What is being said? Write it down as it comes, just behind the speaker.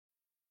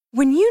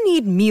When you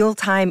need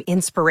mealtime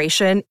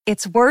inspiration,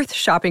 it's worth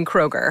shopping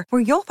Kroger,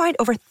 where you'll find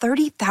over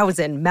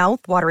 30,000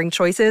 mouth-watering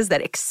choices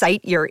that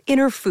excite your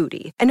inner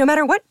foodie. And no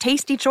matter what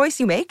tasty choice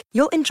you make,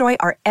 you'll enjoy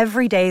our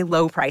everyday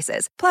low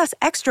prices, plus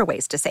extra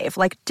ways to save,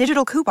 like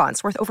digital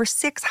coupons worth over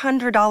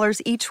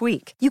 $600 each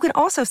week. You can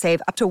also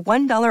save up to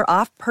 $1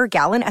 off per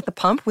gallon at the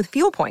pump with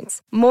fuel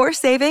points. More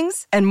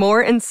savings and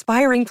more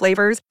inspiring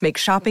flavors make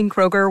shopping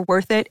Kroger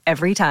worth it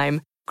every time.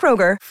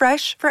 Kroger,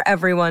 fresh for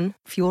everyone.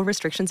 Fuel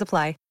restrictions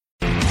apply.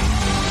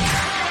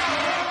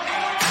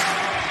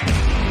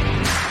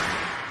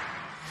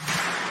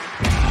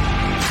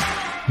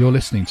 You're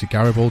listening to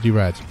Garibaldi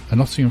Red, a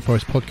Nottingham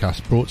Forest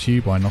podcast brought to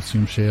you by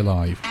Nottinghamshire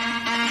Live.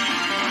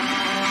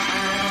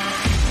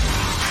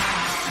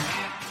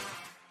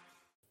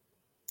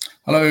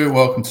 Hello,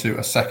 welcome to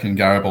a second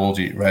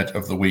Garibaldi Red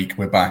of the week.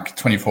 We're back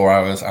 24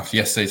 hours after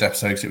yesterday's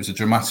episode because it was a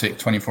dramatic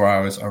 24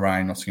 hours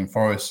around Nottingham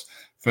Forest.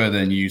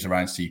 Further news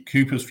around Steve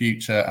Cooper's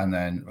future, and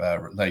then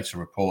later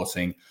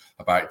reporting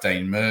about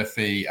Dane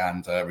Murphy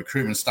and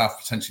recruitment staff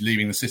potentially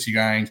leaving the City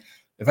Ground.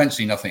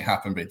 Eventually, nothing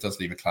happened, but it does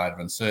leave a cloud of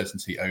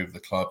uncertainty over the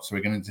club. So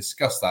we're going to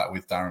discuss that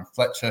with Darren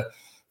Fletcher.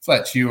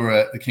 Fletch, you were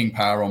at the King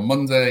Power on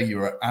Monday. You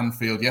were at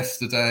Anfield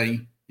yesterday.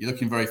 You're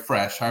looking very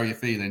fresh. How are you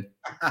feeling?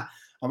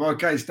 I'm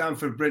okay.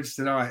 Stamford Bridge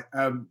tonight.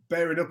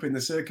 Bearing up in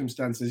the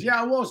circumstances. Yeah,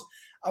 I was.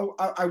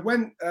 I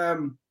went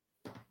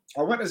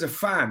as a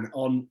fan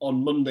on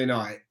Monday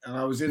night, and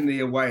I was in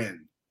the away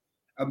end.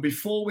 And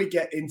before we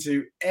get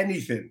into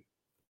anything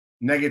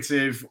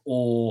negative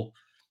or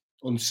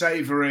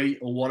unsavoury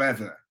or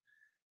whatever,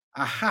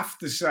 I have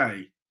to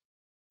say,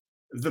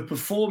 the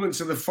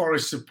performance of the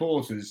Forest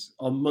supporters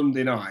on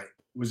Monday night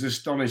was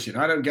astonishing.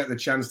 I don't get the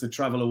chance to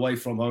travel away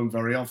from home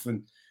very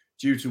often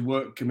due to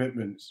work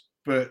commitments,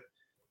 but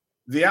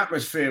the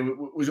atmosphere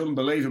was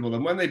unbelievable.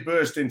 And when they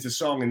burst into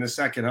song in the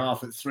second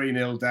half at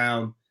 3-0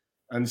 down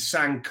and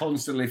sang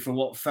constantly for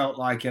what felt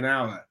like an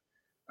hour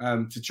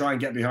to try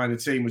and get behind the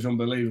team was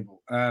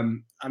unbelievable.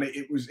 And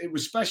it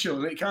was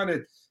special, and it kind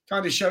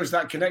of shows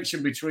that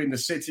connection between the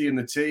city and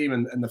the team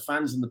and the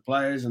fans and the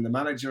players and the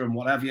manager and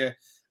what have you.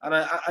 And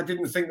I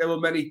didn't think there were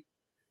many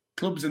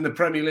clubs in the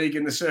Premier League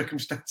in the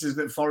circumstances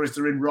that Forest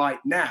are in right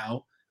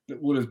now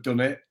that would have done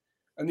it.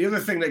 And the other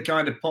thing that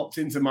kind of popped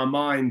into my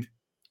mind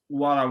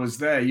while I was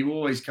there, you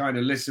always kind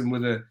of listen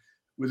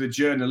with a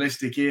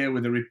journalistic ear,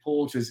 with a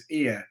reporter's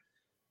ear.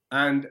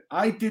 And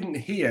I didn't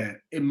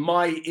hear in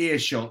my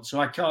earshot,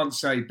 so I can't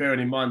say, bearing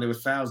in mind there were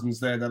thousands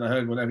there that I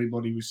heard what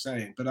everybody was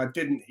saying, but I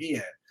didn't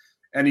hear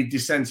any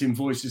dissenting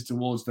voices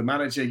towards the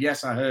manager.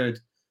 Yes, I heard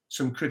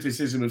some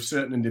criticism of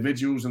certain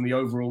individuals and the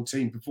overall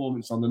team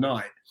performance on the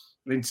night.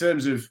 But in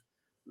terms of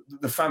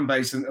the fan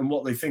base and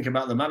what they think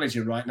about the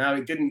manager right now,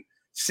 it didn't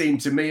seem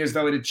to me as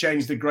though it had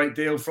changed a great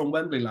deal from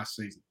Wembley last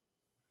season.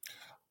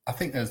 I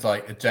think there's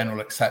like a general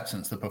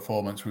acceptance the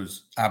performance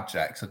was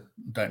abject. I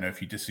don't know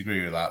if you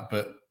disagree with that,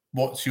 but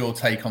what's your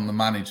take on the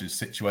manager's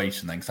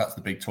situation then? Because that's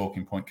the big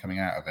talking point coming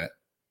out of it.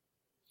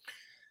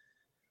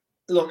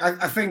 Look,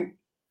 I think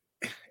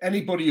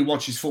anybody who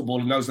watches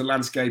football and knows the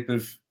landscape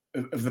of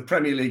the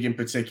Premier League in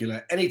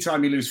particular,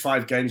 anytime you lose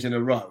 5 games in a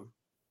row,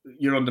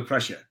 you're under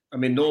pressure. I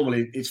mean,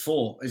 normally it's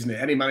 4, isn't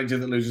it? Any manager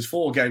that loses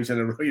 4 games in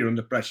a row, you're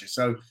under pressure.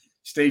 So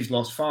Steve's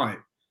lost 5.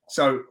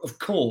 So, of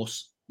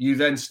course, you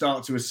then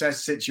start to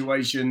assess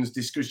situations,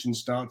 discussions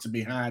start to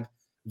be had,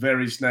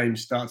 various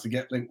names start to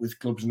get linked with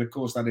clubs, and of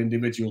course that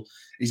individual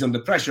is under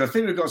pressure. I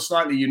think we've got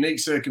slightly unique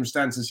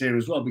circumstances here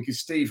as well, because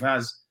Steve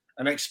has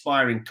an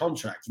expiring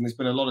contract, and there's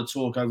been a lot of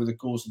talk over the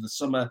course of the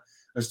summer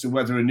as to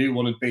whether a new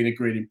one had been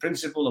agreed in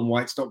principle and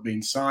why it's not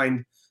being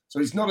signed. So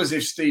it's not as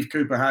if Steve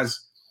Cooper has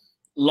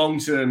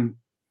long-term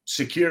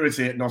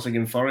security at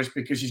Nottingham Forest,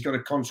 because he's got a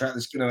contract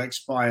that's going to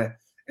expire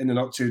in the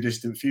not too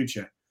distant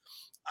future.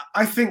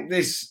 I think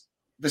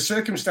the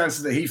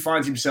circumstances that he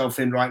finds himself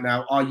in right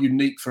now are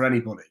unique for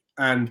anybody.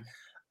 And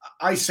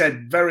I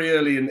said very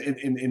early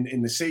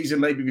in the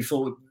season, maybe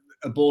before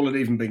a ball had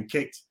even been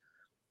kicked,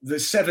 the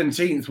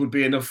 17th would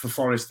be enough for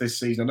Forest this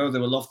season. I know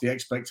there were lofty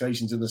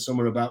expectations in the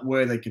summer about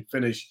where they could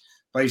finish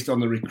based on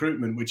the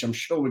recruitment, which I'm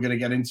sure we're going to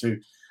get into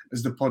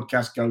as the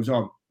podcast goes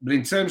on. But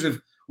in terms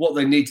of what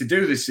they need to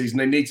do this season,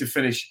 they need to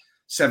finish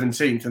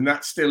 17th. And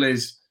that still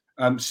is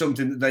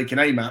something that they can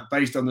aim at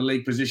based on the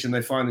league position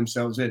they find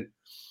themselves in.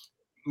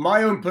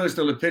 My own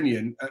personal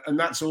opinion, and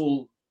that's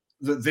all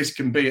that this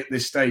can be at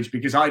this stage,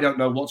 because I don't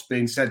know what's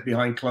being said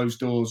behind closed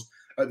doors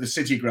at the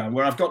City Ground,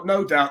 where I've got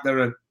no doubt there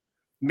are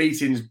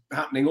meetings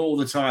happening all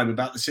the time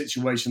about the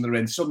situation they're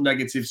in, some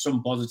negative,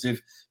 some positive,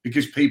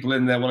 because people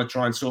in there want to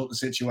try and sort the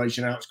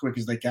situation out as quick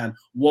as they can,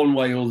 one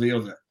way or the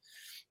other.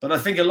 But I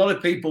think a lot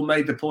of people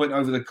made the point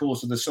over the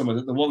course of the summer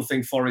that the one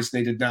thing Forest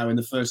needed now in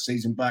the first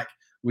season back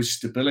was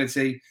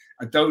stability.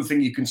 I don't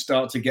think you can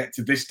start to get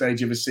to this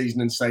stage of a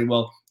season and say,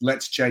 well,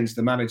 let's change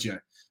the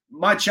manager.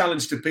 My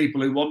challenge to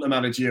people who want a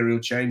managerial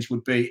change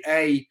would be,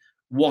 A,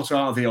 what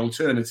are the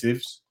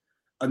alternatives?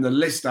 And the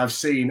list I've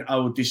seen I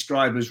would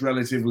describe as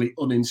relatively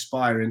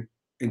uninspiring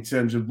in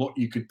terms of what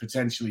you could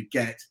potentially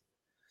get.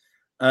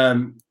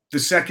 The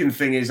second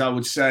thing is, I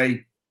would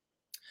say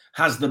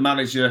Has the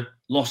manager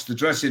lost the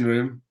dressing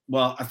room?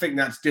 Well, I think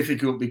that's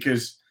difficult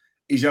because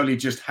he's only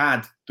just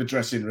had the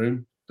dressing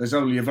room. There's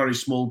only a very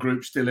small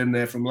group still in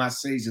there from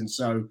last season.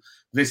 So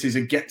this is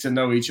a get to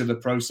know each other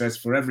process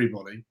for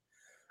everybody.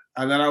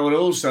 And then I would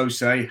also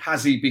say,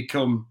 has he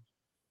become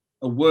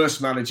a worse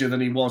manager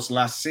than he was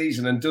last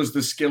season? And does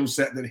the skill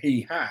set that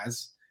he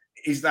has,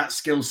 is that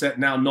skill set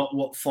now not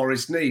what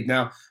Forest need?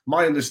 Now,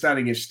 my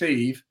understanding of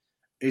Steve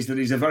is that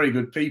he's a very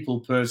good people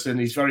person.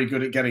 He's very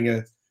good at getting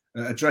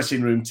a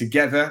dressing room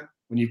together.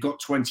 When you've got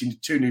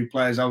 22 new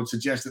players, I would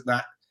suggest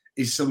that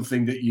is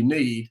something that you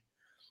need.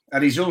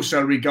 And he's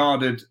also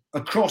regarded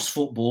across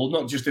football,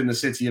 not just in the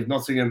city of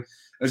Nottingham,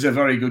 as a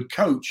very good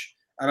coach.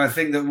 And I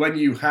think that when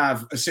you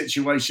have a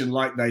situation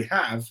like they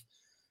have,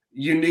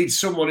 you need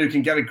someone who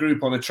can get a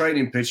group on a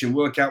training pitch and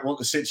work out what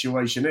the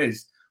situation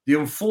is. The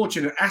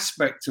unfortunate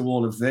aspect to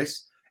all of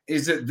this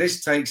is that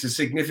this takes a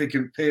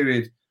significant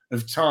period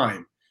of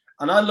time.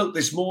 And I looked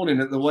this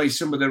morning at the way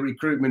some of the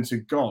recruitment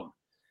had gone.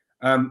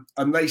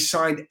 And they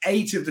signed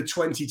 8 of the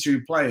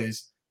 22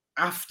 players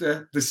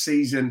after the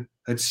season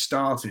had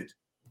started.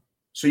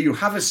 So you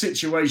have a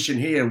situation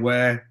here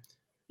where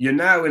you're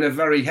now in a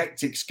very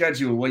hectic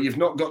schedule where you've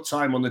not got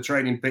time on the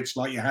training pitch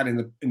like you had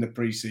in the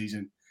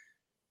pre-season.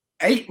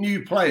 8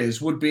 new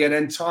players would be an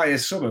entire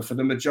summer for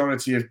the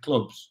majority of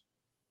clubs.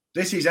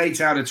 This is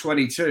 8 out of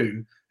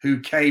 22 who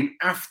came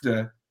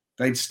after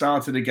they'd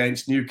started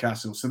against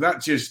Newcastle. So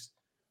that just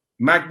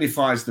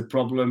magnifies the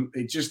problem.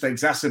 It just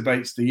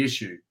exacerbates the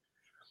issue.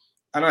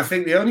 And I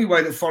think the only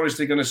way that Forest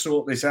are going to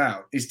sort this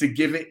out is to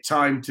give it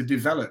time to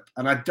develop.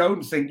 And I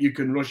don't think you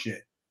can rush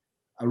it.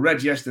 I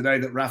read yesterday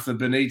that Rafa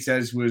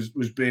Benitez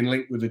was being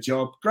linked with a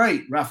job.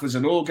 Great. Rafa's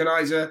an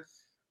organizer,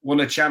 won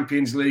a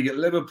Champions League at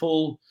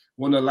Liverpool,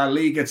 won a La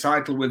Liga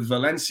title with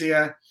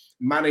Valencia,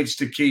 managed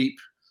to keep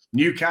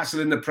Newcastle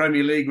in the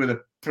Premier League with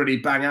a pretty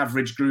bang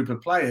average group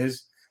of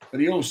players. But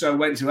he also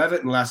went to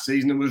Everton last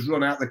season and was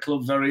run out of the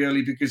club very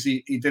early because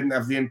he didn't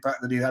have the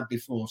impact that he had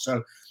before.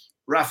 So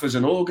Rafa's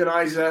an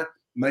organizer.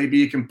 Maybe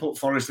you can put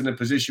Forest in a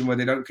position where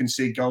they don't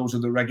concede goals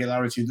with the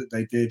regularity that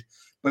they did.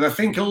 But I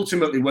think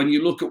ultimately when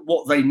you look at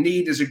what they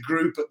need as a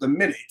group at the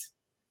minute,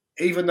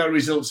 even though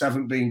results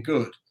haven't been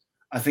good,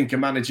 I think a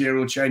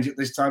managerial change at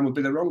this time would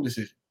be the wrong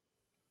decision.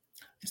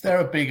 Is there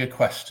a bigger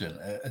question,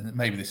 and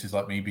maybe this is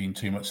like me being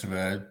too much of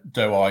a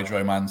doe-eyed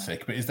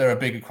romantic, but is there a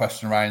bigger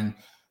question around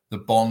the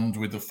bond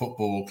with the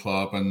football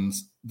club and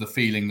the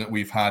feeling that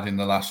we've had in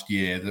the last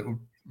year that would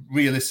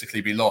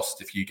realistically be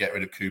lost if you get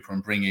rid of Cooper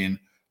and bring in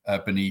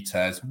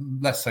Benitez,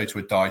 less so to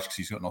a Dyche because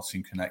he's got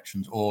Nottingham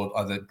connections, or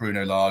either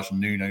Bruno Lage and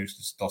Nuno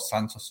Dos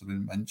Santos have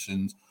been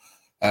mentioned.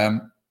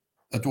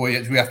 Do we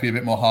have to be a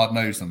bit more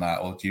hard-nosed than that,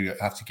 or do you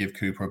have to give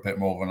Cooper a bit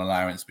more of an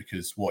allowance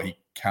because what he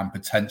can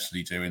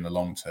potentially do in the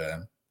long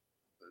term?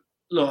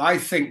 Look, I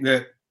think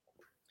that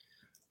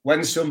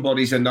when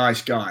somebody's a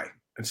nice guy,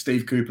 and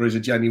Steve Cooper is a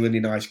genuinely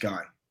nice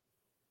guy,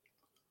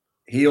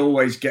 he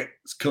always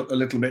gets cut a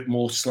little bit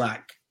more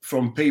slack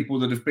from people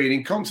that have been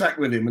in contact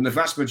with him. And the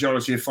vast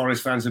majority of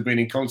Forest fans have been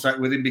in contact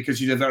with him because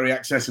he's a very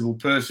accessible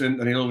person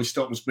and he'll always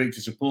stop and speak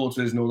to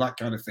supporters and all that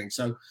kind of thing.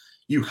 So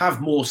you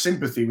have more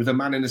sympathy with a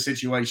man in a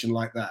situation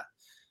like that.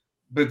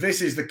 But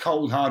this is the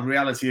cold, hard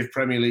reality of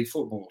Premier League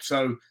football.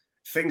 So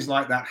things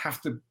like that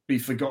have to be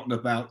forgotten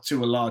about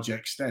to a large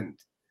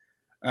extent.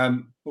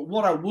 But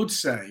what I would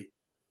say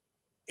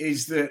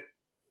is that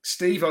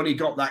Steve only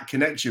got that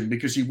connection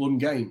because he won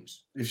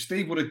games. If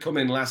Steve would have come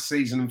in last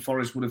season and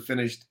Forest would have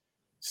finished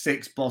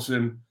 6th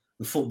bottom,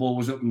 the football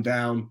was up and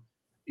down,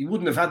 he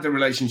wouldn't have had the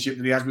relationship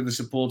that he has with the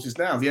supporters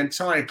now. The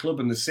entire club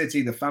and the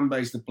city, the fan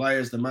base, the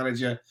players, the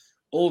manager,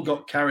 all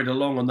got carried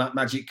along on that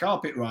magic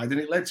carpet ride, and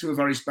it led to a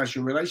very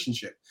special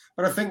relationship.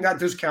 But I think that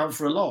does count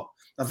for a lot.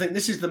 I think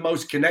this is the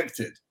most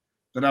connected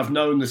that I've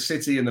known the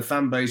city and the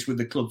fan base with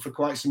the club for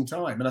quite some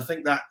time. And I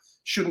think that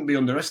shouldn't be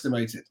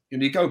underestimated.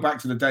 You go back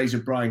to the days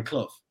of Brian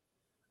Clough,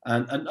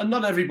 and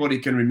not everybody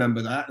can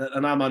remember that.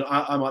 And I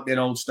might be an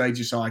old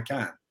stager, so I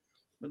can.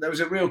 But there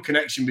was a real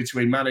connection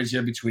between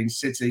manager, between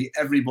City.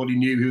 Everybody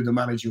knew who the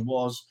manager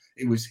was.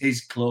 It was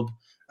his club.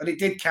 And it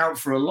did count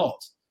for a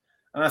lot.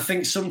 And I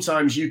think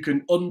sometimes you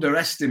can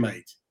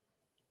underestimate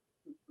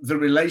the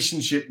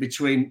relationship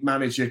between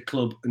manager,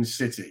 club and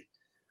City.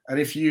 And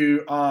if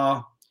you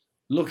are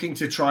looking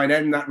to try and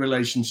end that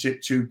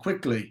relationship too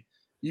quickly,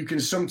 you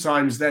can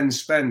sometimes then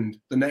spend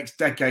the next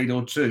decade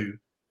or two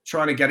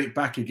trying to get it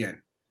back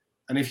again.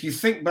 And if you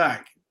think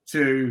back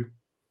to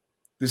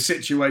the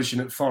situation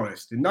at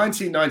Forest. In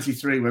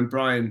 1993, when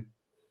Brian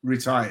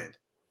retired,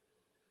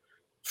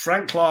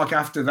 Frank Clark,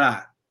 after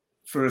that,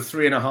 for a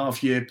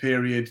 3.5-year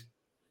period,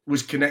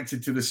 was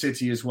connected to the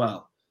city as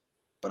well.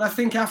 But I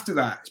think after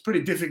that, it's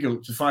pretty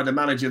difficult to find a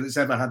manager that's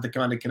ever had the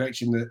kind of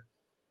connection that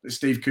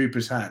Steve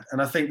Cooper's had. And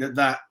I think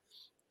that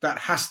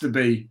has to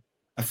be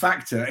a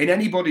factor in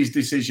anybody's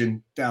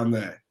decision down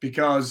there.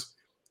 Because,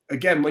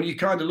 again, when you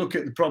kind of look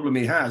at the problem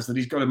he has, that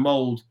he's got to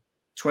mould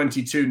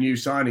 22 new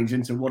signings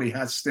into what he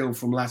has still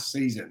from last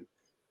season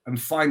and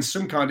find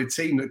some kind of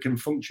team that can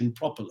function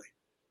properly.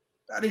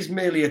 That is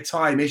merely a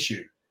time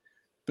issue.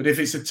 But if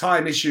it's a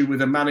time issue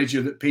with a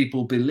manager that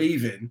people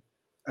believe in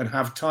and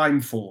have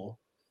time for,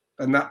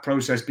 then that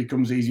process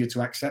becomes easier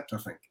to accept, I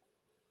think.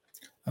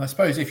 And I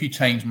suppose if you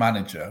change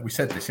manager, we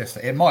said this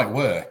yesterday, it might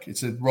work.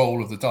 It's a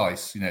roll of the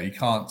dice. You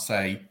can't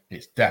say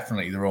it's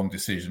definitely the wrong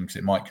decision because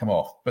it might come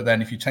off. But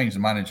then if you change the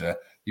manager,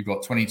 you've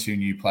got 22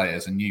 new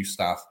players and new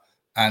staff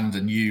and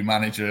a new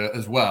manager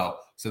as well.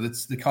 So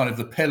that's the kind of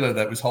the pillar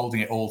that was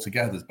holding it all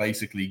together is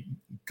basically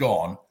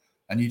gone.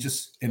 And you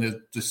just in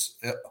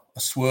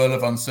a swirl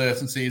of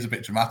uncertainty is a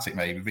bit dramatic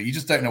maybe, but you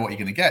just don't know what you're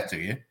going to get, do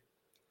you?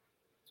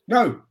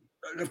 No,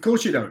 of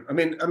course you don't. I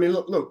mean,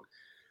 look.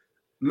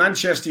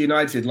 Manchester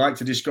United like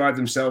to describe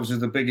themselves as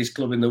the biggest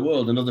club in the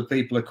world, and other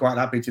people are quite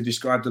happy to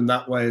describe them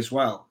that way as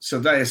well. So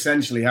they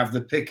essentially have the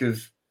pick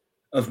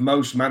of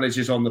most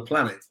managers on the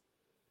planet.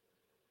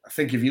 I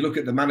think if you look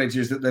at the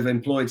managers that they've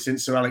employed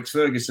since Sir Alex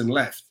Ferguson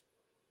left,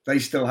 they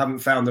still haven't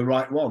found the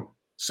right one.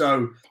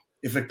 So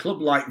if a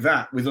club like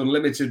that, with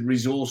unlimited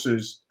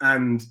resources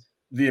and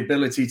the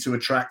ability to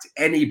attract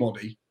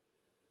anybody,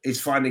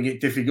 is finding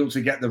it difficult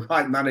to get the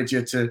right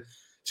manager to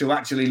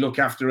actually look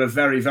after a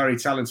very, very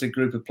talented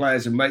group of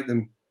players and make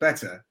them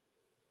better,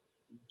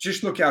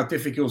 just look how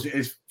difficult it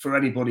is for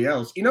anybody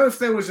else. If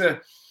there was an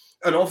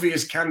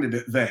obvious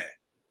candidate there,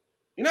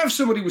 if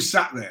somebody was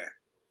sat there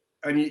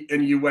and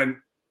you went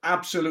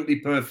absolutely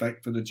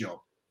perfect for the job.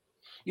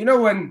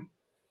 When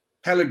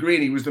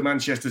Pellegrini was the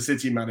Manchester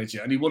City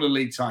manager and he won a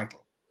league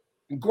title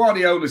and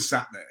Guardiola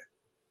sat there,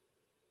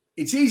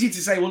 it's easy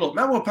to say, well, look,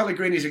 Manuel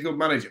Pellegrini's a good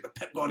manager, but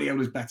Pep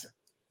Guardiola's better.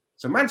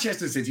 So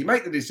Manchester City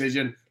make the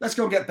decision, let's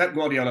go and get Pep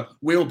Guardiola.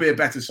 We'll be a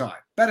better side,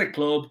 better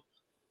club.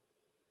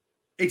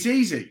 It's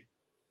easy.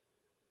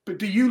 But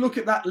do you look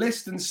at that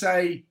list and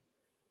say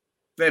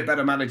they're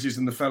better managers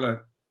than the fella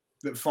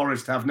that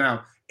Forest have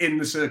now in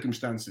the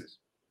circumstances?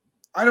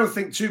 I don't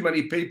think too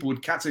many people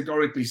would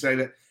categorically say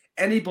that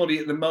anybody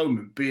at the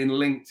moment being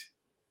linked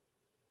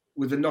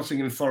with the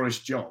Nottingham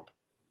Forest job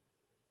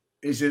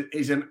is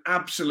an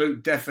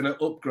absolute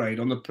definite upgrade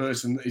on the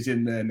person that is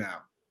in there now.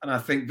 And I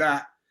think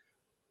that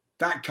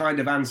kind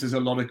of answers a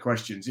lot of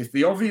questions. If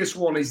the obvious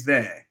one is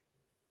there,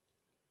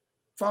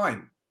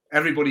 fine.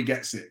 Everybody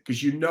gets it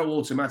because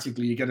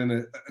automatically you're getting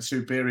a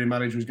superior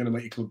manager who's going to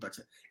make your club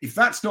better. If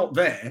that's not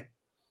there,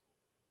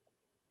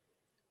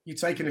 you're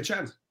taking a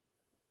chance.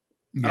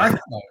 Yeah. And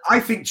I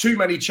think too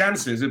many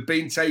chances have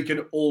been taken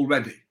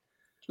already.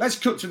 Let's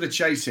cut to the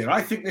chase here.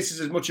 I think this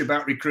is as much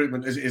about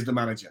recruitment as it is the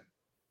manager.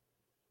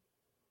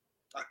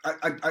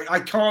 I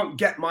can't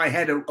get my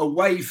head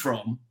away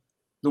from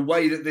the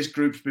way that this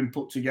group's been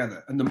put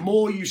together. And the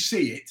more you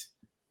see it,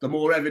 the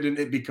more evident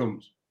it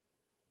becomes.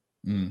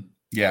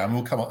 Yeah, and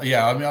we'll come on.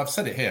 Yeah, I mean, I've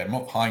said it here. I'm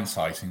not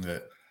hindsighting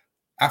that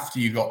after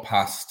you got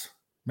past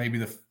maybe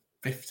the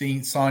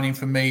 15th signing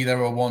for me, there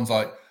were ones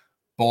like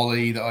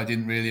Bolly that I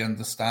didn't really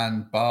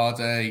understand,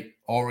 Bardet,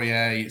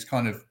 Aurier. It's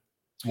kind of,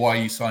 why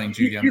are you signing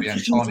Julian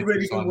Bianchi? You've used a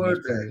really good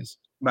word there,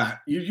 Matt.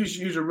 You just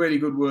use a really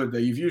good word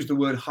there. You've used the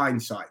word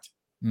hindsight.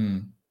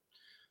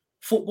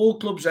 Football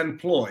clubs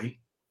employ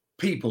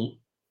people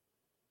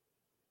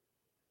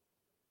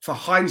for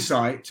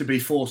hindsight to be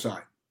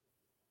foresight.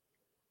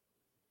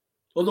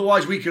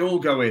 Otherwise, we could all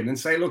go in and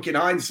say, look, in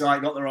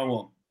hindsight, got the wrong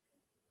one.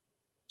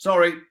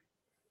 Sorry.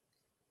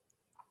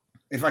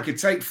 If I could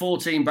take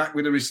 14 back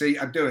with a receipt,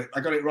 I'd do it. I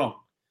got it wrong.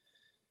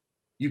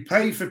 You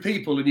pay for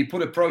people and you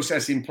put a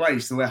process in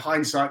place where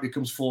hindsight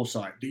becomes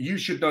foresight. That you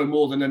should know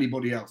more than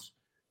anybody else.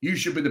 You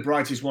should be the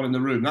brightest one in the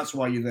room. That's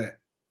why you're there.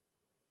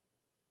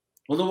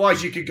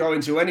 Otherwise, you could go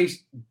into any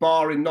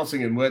bar in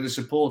Nottingham where the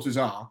supporters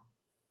are,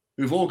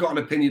 who've all got an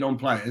opinion on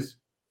players,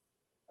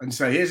 and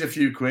say, here's a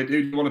few quid,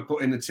 who do you want to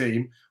put in the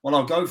team? Well,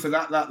 I'll go for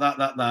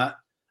that.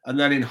 And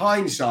then in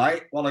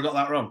hindsight, well, I got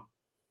that wrong.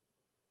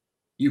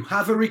 You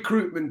have a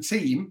recruitment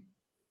team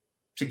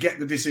to get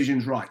the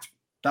decisions right.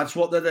 That's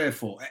what they're there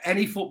for, at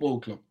any football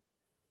club.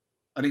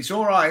 And it's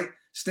all right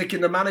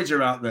sticking the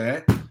manager out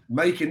there,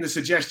 making the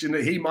suggestion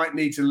that he might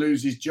need to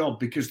lose his job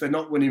because they're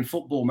not winning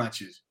football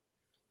matches.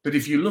 But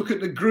if you look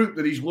at the group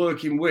that he's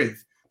working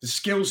with, the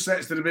skill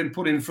sets that have been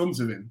put in front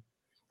of him,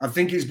 I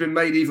think it's been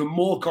made even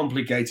more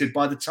complicated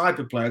by the type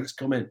of player that's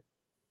come in.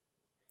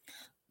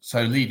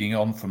 So leading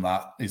on from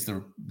that is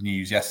the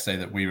news yesterday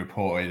that we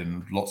reported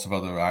and lots of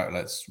other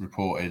outlets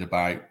reported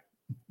about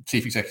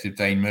Chief Executive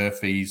Dane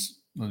Murphy's,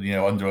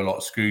 under a lot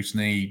of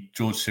scrutiny,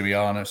 George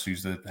Sirianos,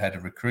 who's the head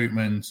of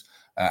recruitment,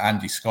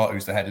 Andy Scott,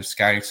 who's the head of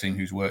scouting,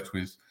 who's worked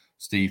with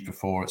Steve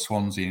before at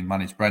Swansea and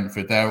managed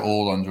Brentford. They're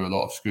all under a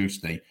lot of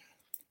scrutiny.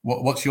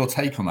 What's your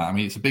take on that? I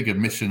mean, it's a big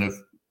admission of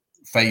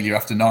failure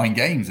after 9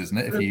 games, isn't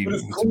it?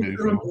 Of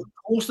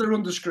course they're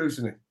under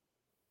scrutiny.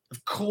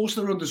 Of course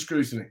they're under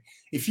scrutiny.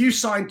 If you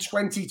sign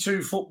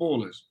 22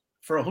 footballers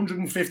for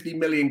 150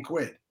 million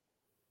quid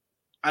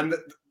and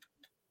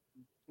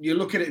you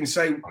look at it and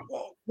say,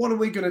 what are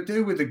we going to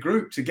do with the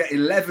group to get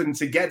 11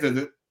 together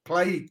that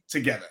play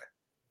together?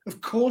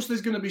 Of course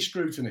there's going to be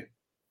scrutiny.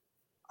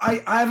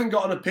 I haven't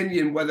got an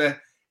opinion whether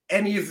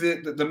any of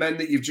the men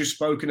that you've just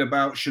spoken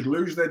about should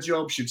lose their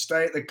job, should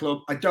stay at the club.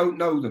 I don't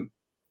know them.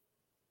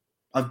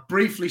 I've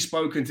briefly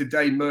spoken to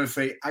Dane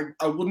Murphy.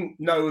 I wouldn't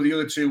know who the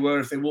other two were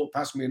if they walked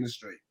past me in the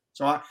street.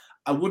 So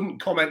I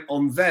wouldn't comment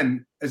on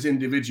them as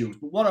individuals.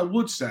 But what I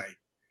would say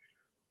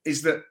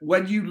is that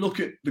when you look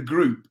at the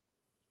group,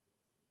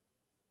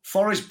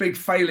 Forest's big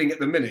failing at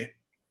the minute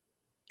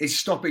is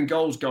stopping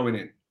goals going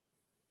in.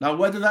 Now,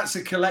 whether that's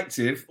a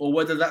collective or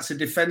whether that's a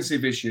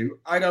defensive issue,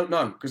 I don't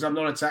know, because I'm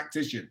not a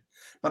tactician.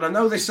 But I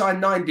know they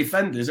signed 9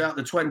 defenders out of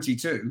the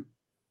 22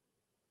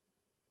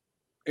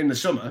 in the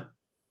summer.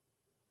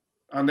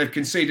 And they've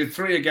conceded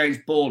 3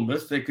 against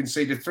Bournemouth. They've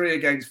conceded 3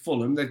 against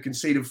Fulham. They've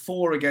conceded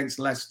 4 against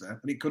Leicester.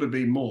 And it could have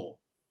been more.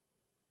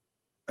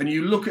 And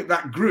you look at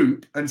that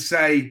group and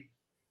say,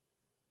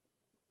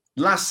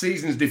 last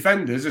season's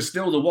defenders are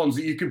still the ones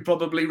that you can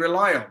probably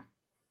rely on.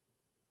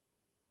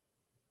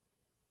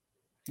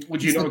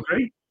 Would you not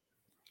agree?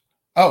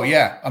 Oh,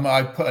 yeah. I mean,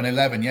 I put an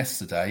 11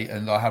 yesterday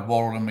and I had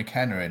Worrell and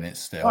McKenna in it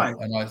still. Right.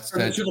 And I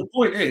said, so the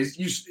point is,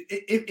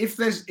 if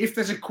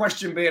there's a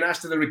question being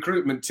asked of the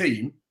recruitment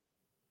team,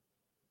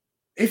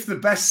 if the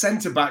best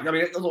centre-back, I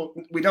mean,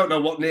 we don't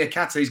know what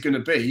Niakate is going to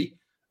be.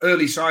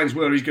 Early signs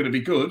were he's going to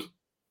be good.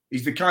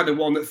 He's the kind of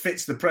one that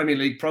fits the Premier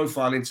League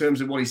profile in terms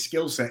of what his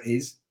skill set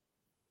is.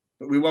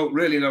 But we won't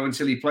really know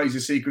until he plays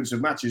a sequence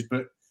of matches.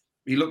 But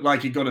he looked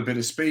like he got a bit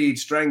of speed,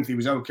 strength. He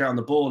was okay on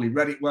the ball. He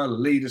read it well, a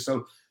leader.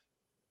 So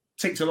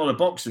ticked a lot of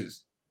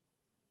boxes.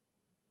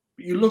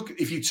 But you look,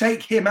 if you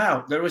take him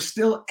out, there are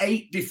still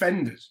 8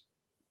 defenders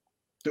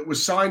that were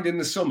signed in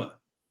the summer.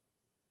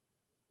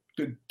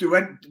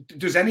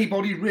 Does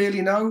anybody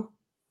really know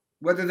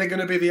whether they're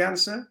going to be the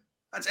answer?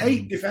 That's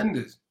 8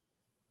 defenders.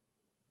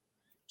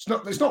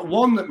 There's not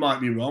one that might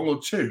be wrong or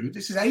 2.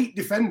 This is 8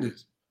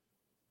 defenders.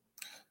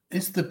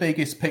 Is the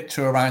biggest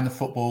picture around the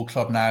football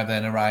club now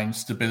then around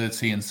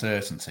stability and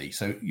certainty?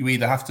 So you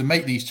either have to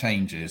make these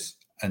changes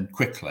and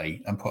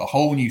quickly and put a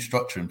whole new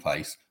structure in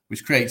place,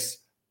 which creates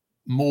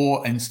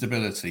more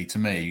instability to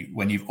me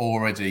when you've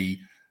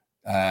already,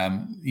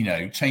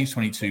 changed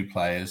 22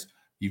 players.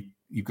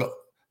 You've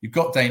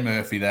got Dane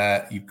Murphy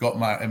there. You've got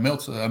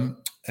Evangelos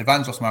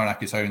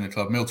Marinakis owning the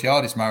club.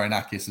 Miltiadis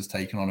Marinakis has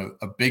taken on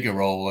a bigger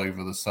role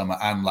over the summer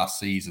and last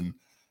season,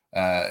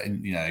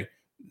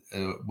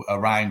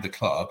 around the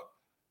club.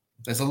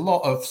 There's a lot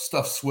of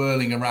stuff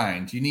swirling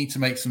around. You need to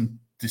make some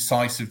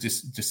decisive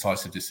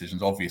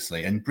decisions,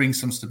 obviously, and bring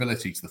some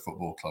stability to the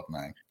football club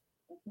now.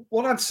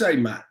 What I'd say,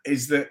 Matt,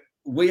 is that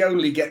we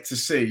only get to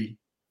see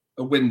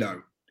a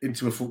window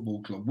into a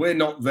football club. We're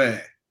not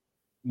there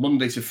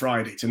Monday to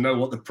Friday to know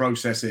what the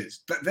process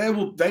is.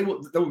 There'll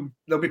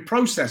be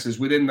processes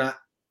within that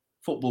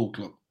football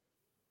club,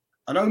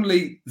 and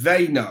only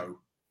they know,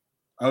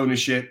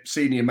 ownership,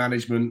 senior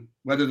management,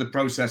 whether the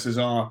processes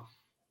are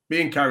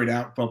being carried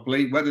out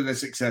properly, whether they're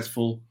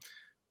successful,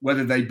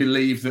 whether they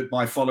believe that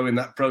by following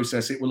that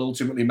process it will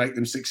ultimately make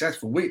them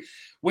successful.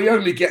 We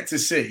only get to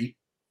see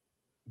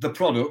the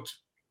product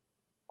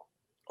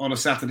on a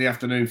Saturday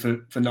afternoon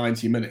for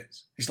 90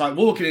 minutes. It's like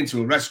walking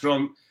into a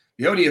restaurant.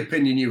 The only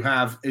opinion you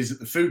have is that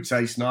the food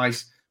tastes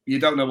nice, but you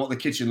don't know what the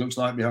kitchen looks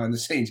like behind the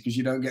scenes because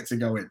you don't get to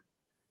go in.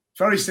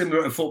 Very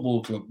similar at a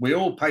football club. We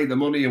all pay the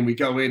money and we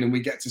go in and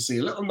we get to see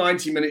a little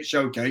 90-minute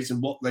showcase of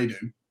what they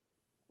do.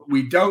 But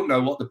we don't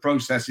know what the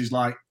process is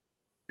like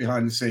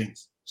behind the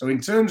scenes. So in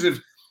terms of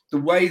the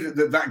way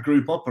that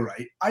group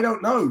operate, I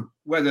don't know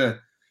whether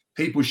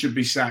people should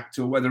be sacked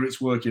or whether it's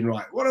working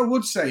right. What I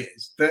would say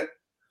is that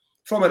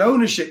from an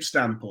ownership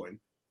standpoint,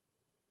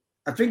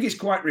 I think it's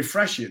quite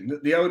refreshing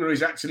that the owner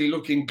is actually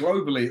looking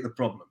globally at the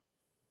problem.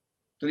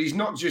 That he's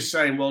not just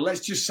saying, well,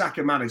 let's just sack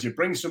a manager,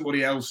 bring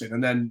somebody else in,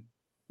 and then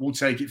we'll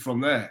take it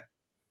from there.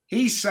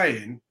 He's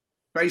saying,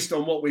 based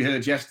on what we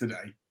heard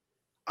yesterday,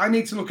 I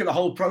need to look at the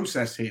whole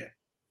process here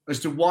as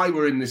to why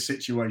we're in this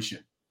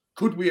situation.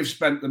 Could we have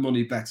spent the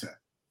money better?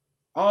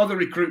 Are the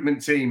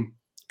recruitment team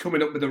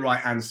coming up with the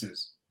right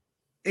answers?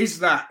 Is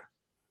that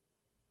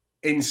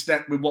in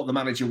step with what the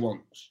manager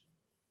wants?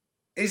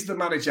 Is the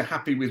manager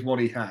happy with what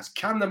he has?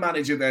 Can the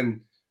manager then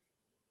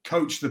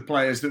coach the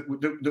players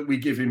that we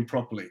give him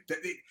properly?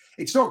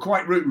 It's not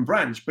quite root and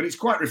branch, but it's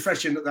quite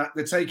refreshing that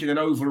they're taking an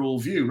overall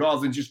view rather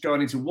than just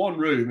going into one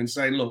room and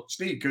saying, look,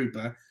 Steve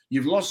Cooper,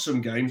 you've lost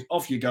some games,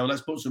 off you go,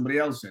 let's put somebody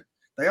else in.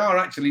 They are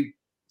actually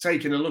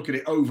taking a look at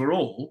it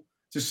overall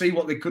to see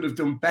what they could have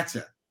done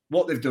better,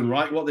 what they've done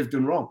right, what they've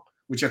done wrong,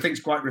 which I think is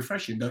quite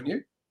refreshing, don't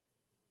you?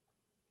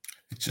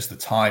 It's just the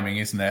timing,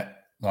 isn't it?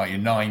 Like you're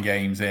 9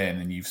 games in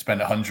and you've spent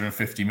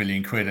 150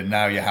 million quid and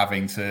now you're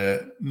having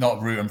to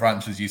not root and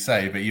branch, as you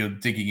say, but you're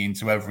digging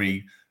into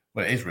it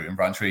is root and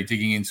branch, really,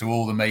 digging into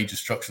all the major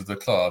structures of the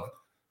club,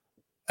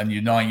 and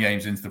you're 9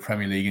 games into the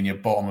Premier League and you're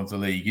bottom of the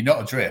league. You're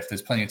not adrift.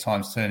 There's plenty of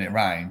time to turn it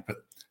around, but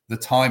the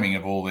timing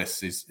of all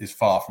this is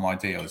far from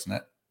ideal, isn't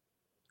it?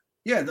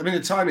 Yeah, I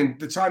mean,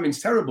 the timing's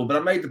terrible, but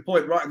I made the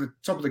point right at the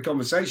top of the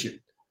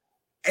conversation.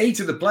 8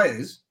 of the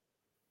players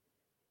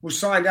were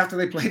signed after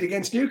they played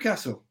against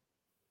Newcastle.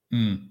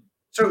 Mm.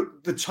 So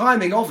the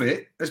timing of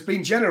it has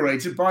been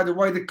generated by the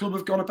way the club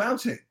have gone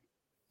about it.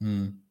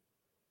 Mm.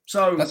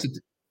 So that's a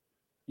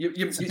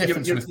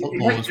difference with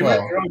football as you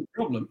well. make your own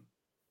problem.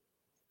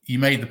 you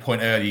made the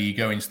point earlier, you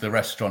go into the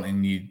restaurant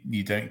and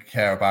you don't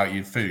care about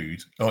your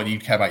food, or you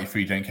care about your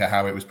food, you don't care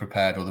how it was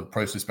prepared or the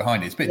process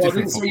behind it. It's a bit different. I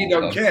didn't say you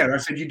don't care. I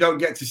said you don't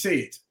get to see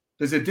it.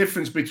 There's a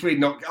difference between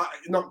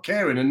not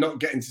caring and not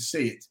getting to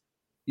see it.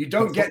 You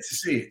don't get to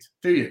see it,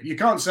 do you? You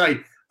can't say,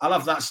 I'll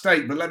have that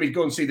steak, but let me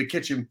go and see the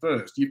kitchen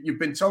first. You've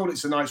been told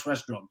it's a nice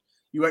restaurant.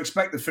 You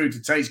expect the food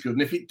to taste good.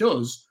 And if it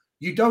does,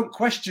 you don't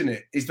question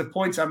it, is the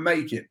point I'm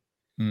making.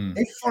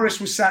 If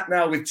Forest was sat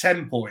now with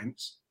 10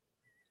 points,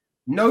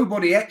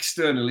 nobody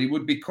externally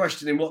would be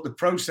questioning what the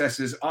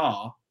processes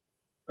are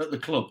at the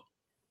club.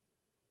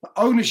 But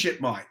ownership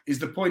might, is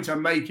the point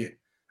I'm making.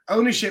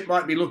 Ownership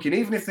might be looking,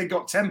 even if they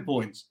got 10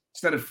 points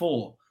instead of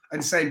 4,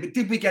 and saying, but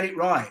did we get it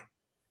right?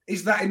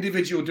 Is that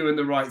individual doing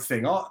the right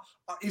thing? Or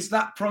is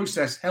that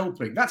process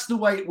helping? That's the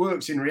way it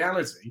works in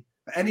reality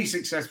for any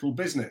successful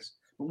business.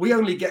 But we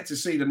only get to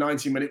see the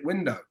 90-minute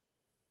window.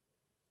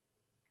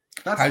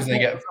 That's how do they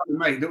get?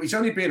 It's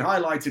only being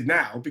highlighted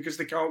now because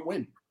they can't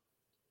win.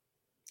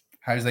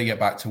 How do they get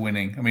back to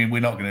winning? I mean, we're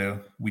not going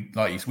to.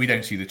 We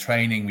don't see the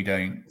training. We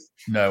don't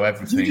know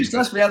everything. You just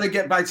asked me how they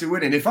get back to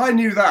winning. If I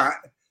knew that,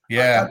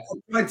 yeah,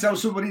 I'd tell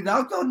somebody that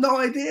I've got no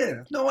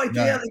idea. No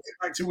idea how they get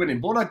back to winning.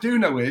 But what I do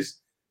know is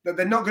that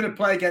they're not going to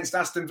play against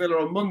Aston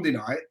Villa on Monday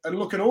night and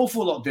look an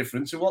awful lot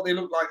different to what they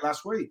looked like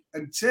last week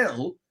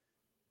until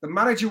the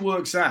manager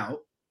works out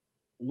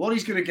what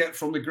he's going to get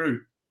from the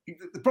group.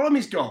 The problem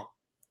he's got,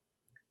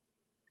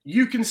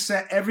 you can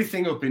set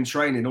everything up in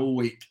training all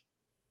week.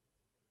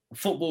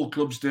 Football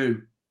clubs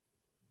do.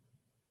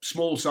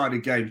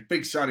 Small-sided games,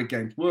 big-sided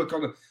games. Work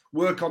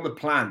on the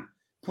plan.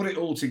 Put it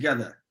all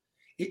together.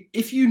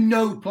 If you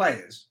know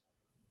players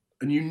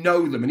and you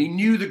know them, and he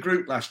knew the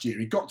group last year,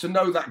 he got to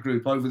know that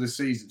group over the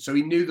season. So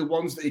he knew the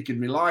ones that he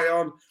could rely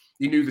on.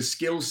 He knew the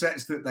skill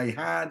sets that they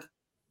had.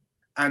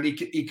 And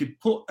he could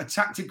put a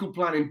tactical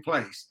plan in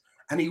place.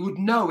 And he would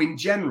know in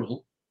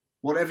general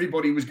what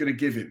everybody was going to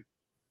give him.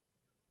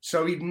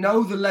 So he'd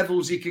know the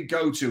levels he could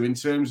go to in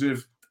terms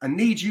of, I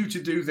need you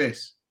to do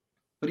this.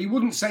 But he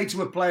wouldn't say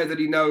to a player that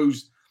he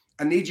knows,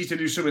 I need you to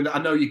do something that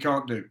I know you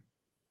can't do.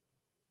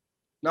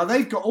 Now,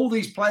 they've got all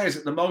these players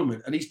at the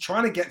moment, and he's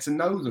trying to get to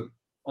know them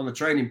on the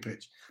training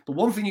pitch. But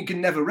one thing you can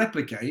never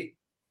replicate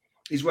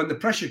is when the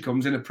pressure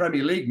comes in a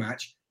Premier League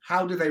match,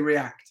 how do they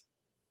react?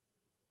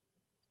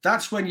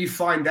 That's when you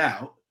find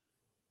out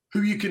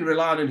who you can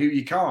rely on and who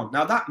you can't.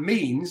 Now, that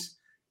means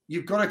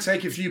you've got to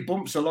take a few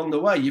bumps along the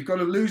way. You've got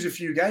to lose a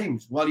few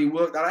games while you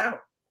work that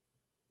out.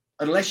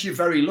 Unless you're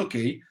very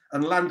lucky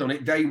and land on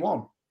it day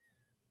one.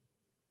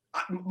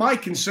 My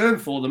concern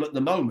for them at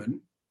the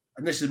moment,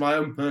 and this is my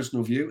own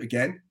personal view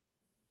again,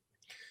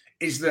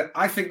 is that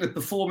I think the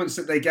performance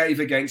that they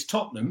gave against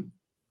Tottenham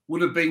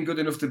would have been good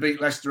enough to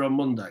beat Leicester on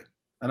Monday.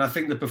 And I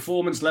think the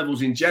performance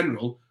levels in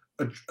general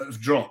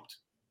have dropped,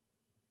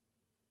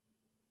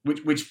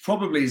 which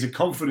probably is a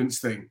confidence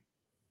thing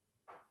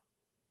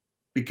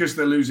because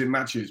they're losing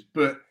matches.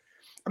 But,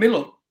 I mean,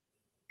 look,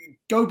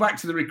 go back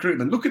to the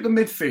recruitment. Look at the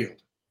midfield.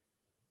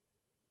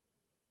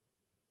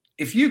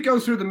 If you go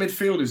through the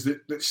midfielders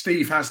that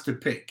Steve has to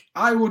pick,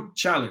 I would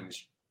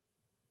challenge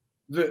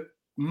that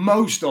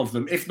most of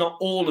them, if not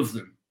all of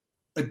them,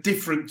 are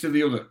different to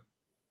the other.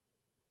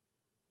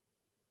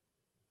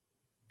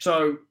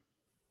 So,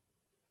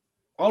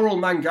 Oral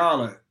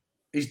Mangala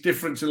is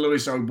different to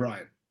Lewis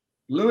O'Brien.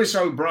 Lewis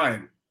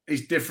O'Brien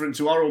is different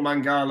to Oral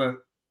Mangala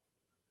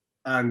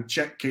and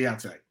Czech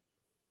Kouyaté.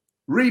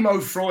 Remo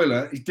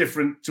Freuler is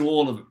different to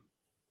all of them.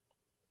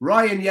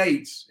 Ryan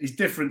Yates is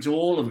different to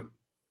all of them.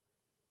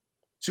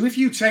 So if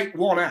you take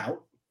one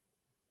out,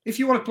 if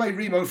you want to play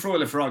Remo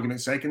Freuler for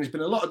argument's sake, and there's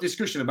been a lot of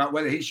discussion about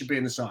whether he should be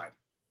in the side.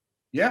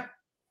 Yeah?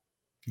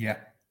 Yeah.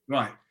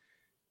 Right.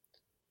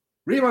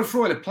 Remo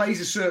Freuler plays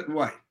a certain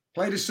way.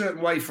 Played a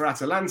certain way for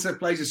Atalanta,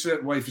 plays a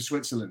certain way for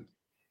Switzerland.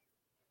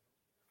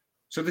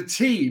 So the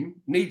team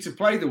need to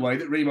play the way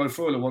that Remo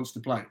Freuler wants to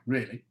play,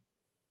 really.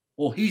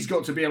 Or he's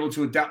got to be able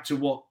to adapt to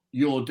what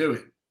you're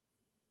doing.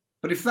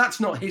 But if that's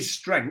not his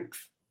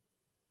strength,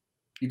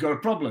 you've got a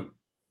problem.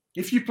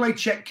 If you play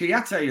Czech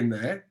Kouyaté in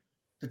there,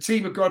 the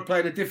team have got to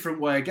play in a different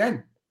way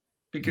again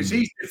because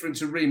he's different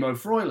to Remo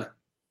Freuler.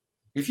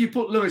 If you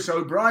put Lewis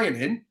O'Brien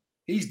in,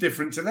 he's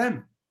different to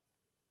them.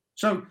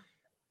 So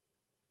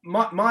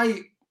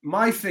my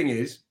thing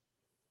is,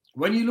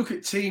 when you look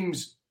at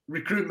teams'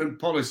 recruitment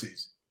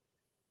policies,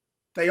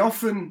 they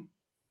often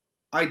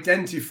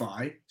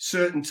identify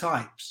certain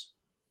types.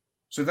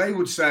 So they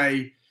would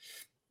say,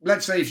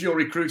 let's say if you're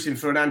recruiting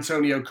for an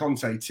Antonio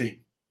Conte team,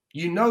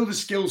 you know the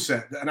skill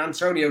set that an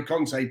Antonio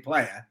Conte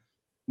player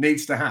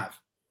needs to have.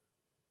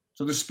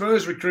 So the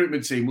Spurs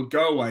recruitment team would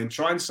go away and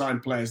try and sign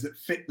players that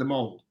fit the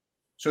mould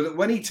so that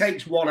when he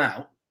takes one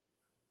out,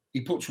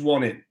 he puts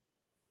one in.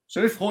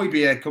 So if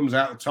Højbjerg comes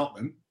out of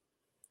Tottenham,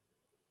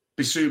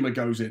 Bissouma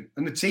goes in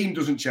and the team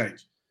doesn't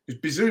change.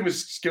 Because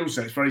Bissouma's skill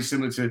set is very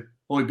similar to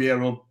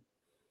Højbjerg or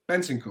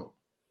Bentancur.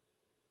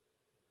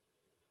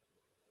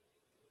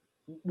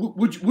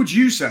 Would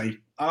you say,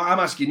 I'm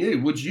asking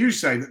you, would you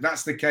say that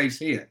that's the case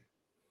here?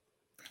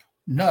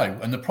 No.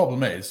 And the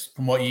problem is,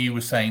 from what you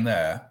were saying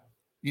there,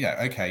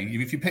 okay,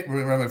 if you pick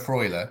Remo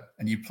Freuler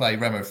and you play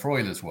Remo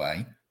Freuler's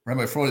way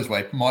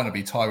might not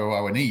be Taiwo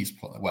Awoniyi's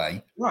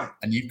way. Right.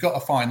 And you've got to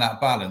find that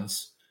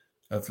balance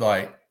of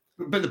like...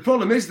 But the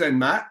problem is then,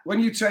 Matt, when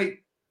you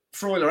take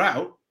Freuler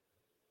out,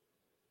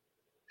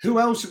 who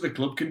else at the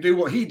club can do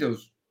what he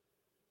does?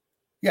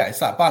 Yeah, it's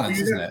that balance,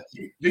 isn't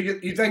it?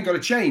 You've then got to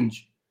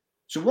change.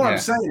 So what I'm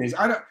saying is,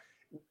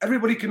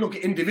 everybody can look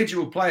at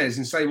individual players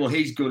and say, well,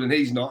 he's good and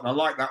he's not, and I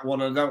like that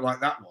one and I don't like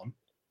that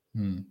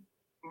one.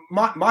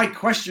 My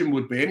question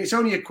would be, and it's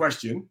only a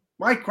question,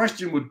 my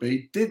question would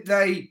be,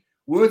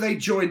 were they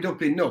joined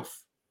up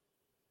enough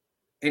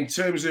in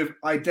terms of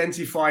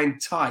identifying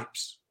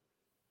types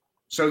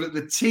so that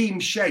the team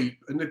shape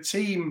and the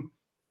team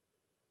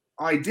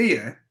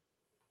idea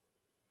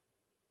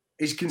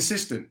is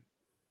consistent?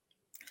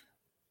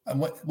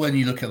 And when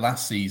you look at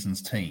last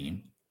season's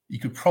team, you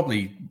could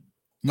probably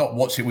not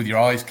watch it with your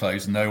eyes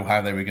closed and know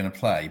how they were going to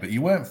play, but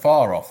you weren't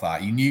far off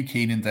that. You knew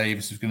Keenan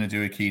Davis was going to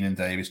do a Keenan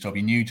Davis job.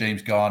 You knew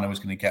James Garner was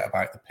going to get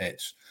about the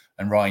pitch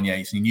and Ryan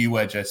Yates, and you knew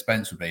where Joe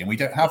Spence would be. And we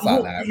don't have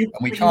that now, and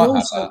we can't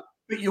have that.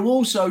 But you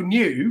also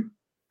knew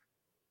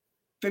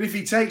that if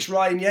he takes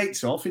Ryan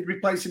Yates off, he'd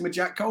replace him with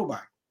Jack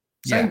Colback.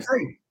 Same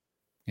thing.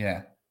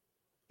 Yeah.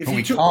 If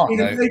you took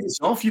Keenan Davis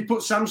off, you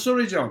put Sam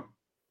Surridge on.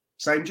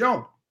 Same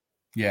job.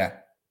 Yeah.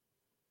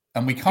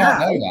 And we can't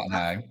know that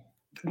now.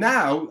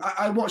 Now,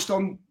 I watched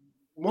on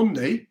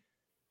Monday,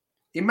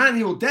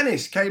 Emmanuel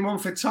Dennis came on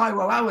for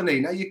Taiwo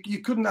Awoniyi. Now, you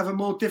couldn't have a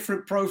more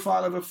different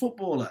profile of a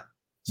footballer.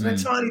 It's an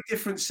entirely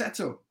different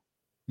setup.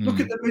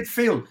 Look at the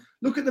midfield.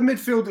 Look at the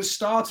midfield that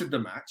started the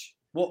match,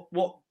 what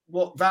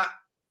that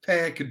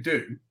pair could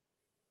do,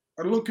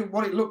 and look at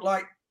what it looked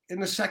like in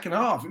the second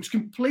half. It was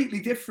completely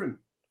different.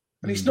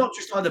 And it's not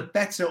just either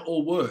better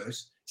or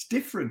worse. It's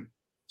different.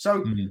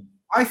 So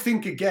I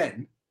think,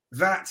 again,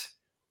 that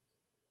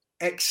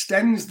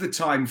extends the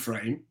time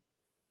frame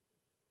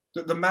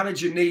that the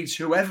manager needs,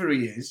 whoever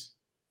he is,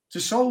 to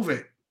solve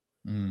it.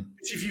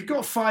 If you've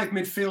got five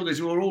midfielders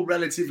who are all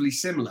relatively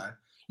similar,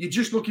 you're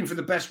just looking for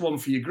the best one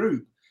for your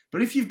group.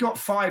 But if you've got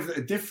five that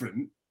are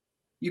different,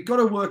 you've got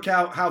to work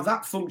out how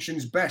that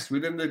functions best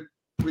within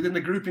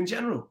the group in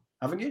general,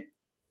 haven't you?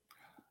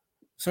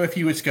 So if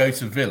you were to go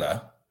to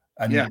Villa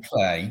and you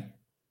play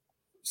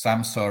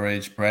Sam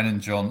Surridge,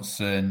 Brennan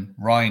Johnson,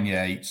 Ryan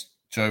Yates,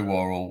 Joe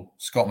Worrell,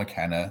 Scott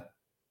McKenna,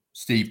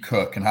 Steve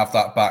Cook, and have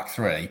that back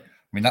three, I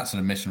mean, that's an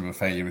admission of a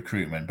failure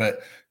recruitment.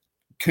 But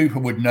Cooper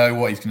would know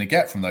what he's going to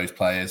get from those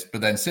players.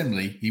 But then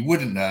similarly, he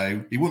wouldn't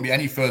be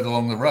any further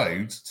along the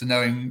road to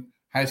knowing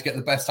how to get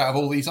the best out of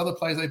all these other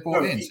players they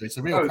brought in. So it's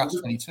a real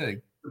catch-22.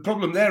 The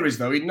problem there is,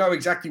 though, he'd know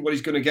exactly what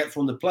he's going to get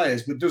from the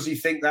players, but does he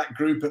think that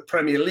group at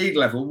Premier League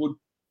level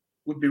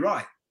would be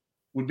right,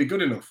 would be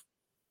good enough?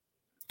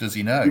 Does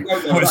he know?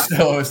 We're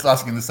still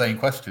asking the same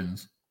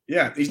questions.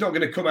 Yeah, he's not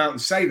going to come out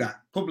and say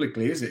that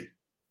publicly, is he?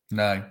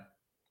 No.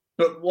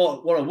 But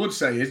what I would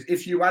say is,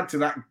 if you add to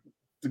that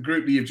the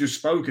group that you've just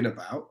spoken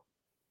about,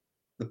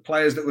 the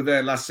players that were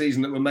there last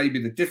season that were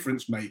maybe the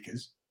difference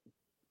makers,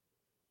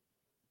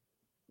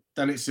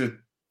 then it's a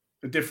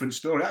different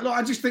story. Look,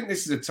 I just think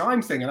this is a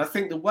time thing, and I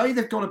think the way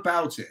they've gone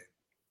about it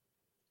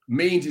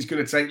means it's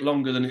going to take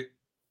longer than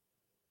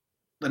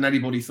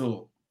anybody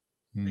thought.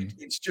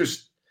 It's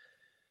just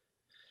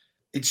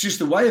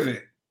the way of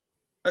it.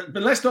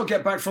 But let's not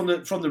get back from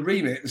the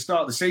remit at the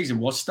start of the season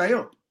was stay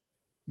up.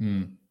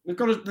 They've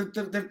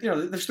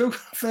still got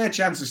a fair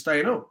chance of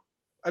staying up,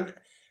 and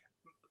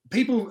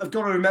people have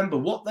got to remember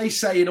what they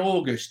say in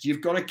August.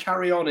 You've got to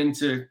carry on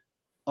into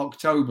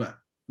October,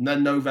 and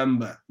then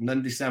November, and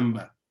then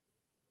December.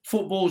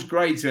 Football's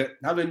great at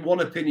having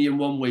one opinion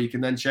one week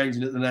and then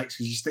changing it the next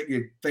because you stick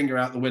your finger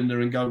out the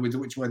window and go with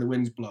which way the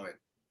wind's blowing.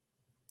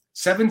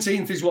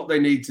 17th is what they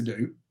need to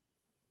do.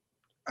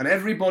 And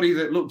everybody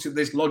that looked at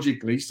this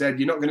logically said,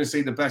 you're not going to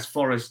see the best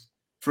Forest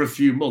for a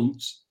few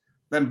months.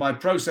 Then by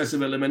process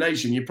of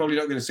elimination, you're probably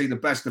not going to see the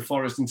best of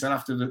Forest until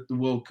after the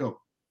World Cup.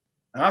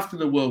 And after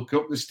the World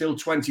Cup, there's still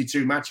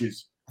 22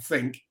 matches, I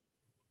think,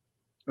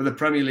 of the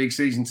Premier League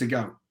season to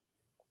go.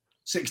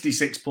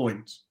 66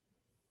 points.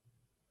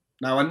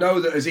 Now, I know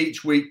that as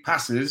each week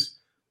passes,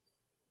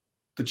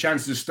 the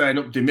chances of staying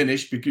up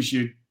diminish because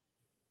you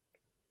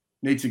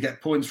need to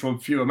get points from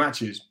fewer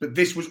matches. But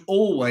this was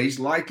always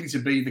likely to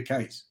be the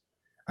case.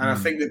 And I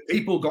think that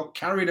people got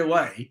carried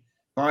away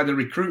by the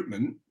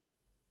recruitment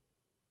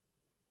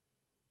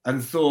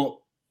and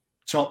thought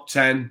top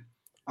 10.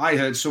 I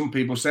heard some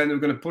people saying they were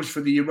going to push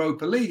for the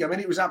Europa League. I mean,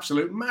 it was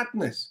absolute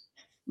madness.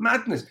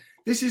 Madness.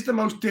 This is the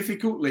most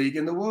difficult league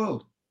in the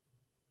world.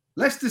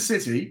 Leicester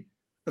City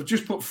have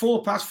just put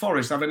 4 past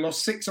Forest, having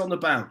lost 6 on the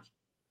bounce.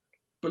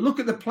 But look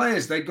at the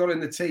players they've got in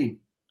the team.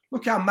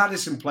 Look how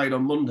Maddison played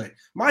on Monday.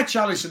 My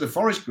challenge to the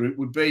Forest group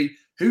would be,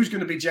 who's going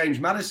to be James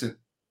Maddison?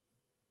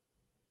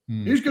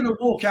 Who's going to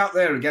walk out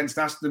there against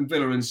Aston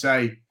Villa and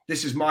say,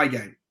 this is my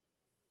game?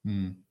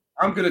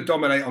 I'm going to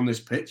dominate on this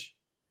pitch.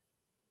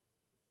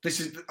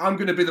 I'm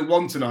going to be the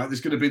one tonight that's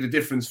going to be the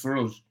difference for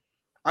us.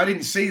 I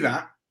didn't see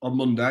that on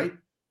Monday.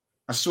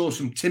 I saw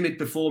some timid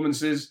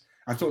performances.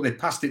 I thought they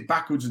passed it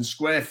backwards and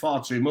square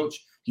far too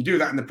much. You do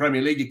that in the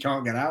Premier League, you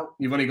can't get out.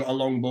 You've only got a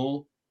long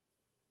ball.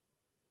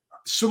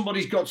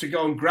 Somebody's got to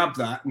go and grab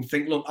that and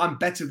think, look, I'm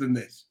better than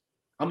this.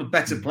 I'm a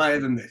better player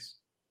than this.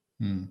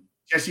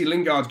 Jesse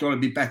Lingard's got to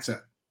be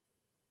better.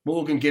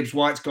 Morgan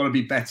Gibbs-White's got to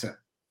be better.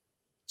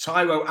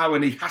 Taiwo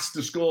Awoniyi has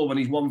to score when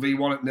he's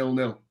 1v1 at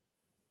 0-0.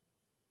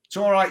 It's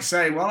all right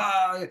saying,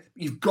 well,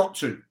 you've got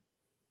to.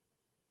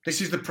 This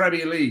is the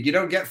Premier League. You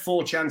don't get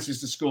 4 chances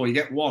to score. You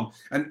get 1.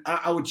 And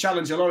I would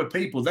challenge a lot of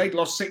people. They'd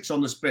lost 6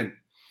 on the spin.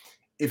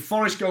 If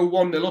Forest go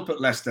 1-0 up at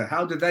Leicester,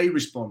 how do they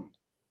respond?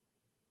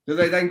 Do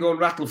they then go and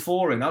rattle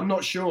 4 in? I'm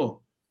not sure.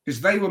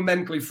 Because they were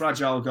mentally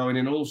fragile going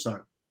in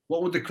also.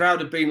 What would the crowd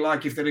have been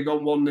like if they'd have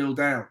gone 1-0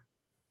 down?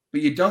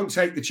 But you don't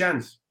take the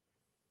chance.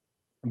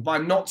 And by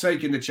not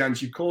taking the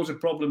chance, you cause a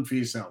problem for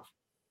yourself.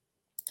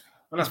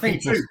 And I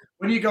think, too,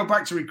 when you go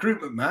back to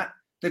recruitment, Matt,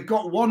 they've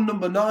got one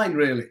number 9,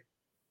 really.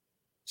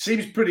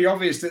 Seems pretty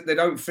obvious that they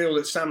don't feel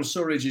that Sam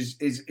Surridge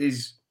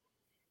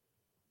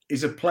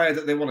is a player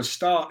that they want to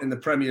start in the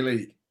Premier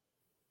League.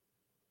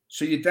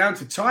 So you're down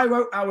to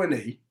Taiwo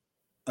Awoniyi,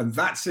 and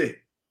that's it.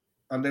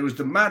 And there was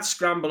the mad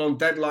scramble on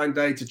deadline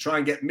day to try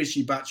and get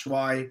Michy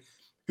Batshuayi,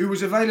 who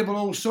was available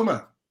all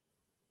summer.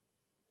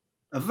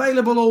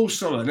 Available all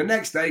summer. The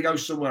next day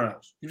goes somewhere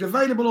else. He was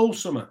available all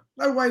summer.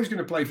 No way he was going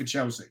to play for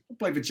Chelsea. He'll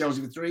play for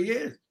Chelsea for 3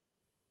 years.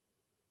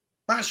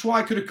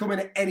 Batshuayi could have come in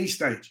at any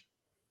stage.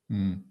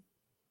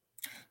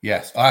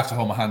 Yes, I have to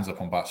hold my hands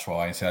up on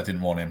Batshuayi and say I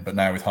didn't want him, but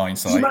now with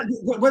hindsight...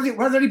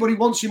 Whether anybody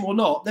wants him or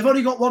not, they've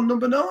only got one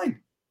number 9.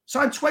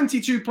 Signed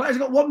 22 players,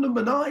 they've got one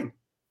number 9.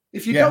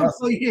 If you don't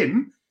play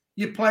him,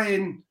 you're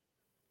playing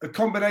a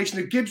combination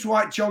of Gibbs,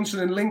 White,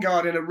 Johnson and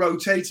Lingard in a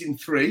rotating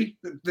 3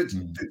 that's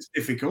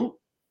difficult.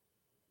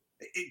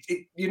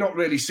 You're not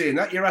really seeing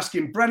that. You're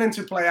asking Brennan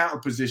to play out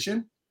of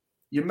position.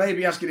 You may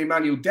be asking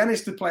Emmanuel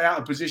Dennis to play out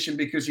of position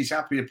because he's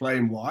happier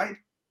playing wide.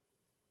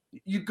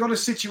 You've got a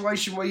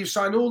situation where you've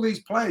signed all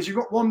these players. You've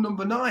got one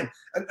number 9.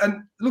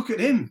 And look at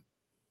him.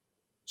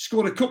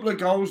 Scored a couple of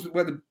goals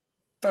with a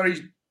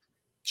very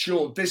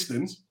short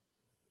distance.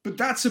 But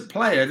that's a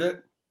player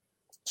that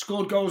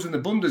scored goals in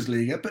the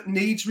Bundesliga but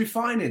needs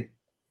refining.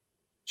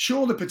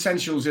 Sure, the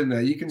potential's in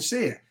there. You can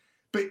see it.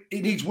 But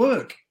it needs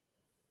work.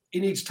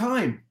 It needs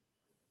time.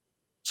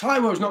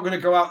 Taiwo's not going to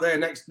go out there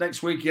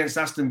next week against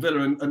Aston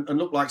Villa and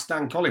look like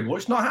Stan Collymore.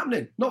 It's not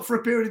happening. Not for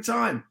a period of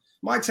time.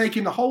 Might take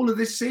in the whole of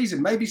this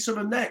season, maybe some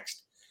of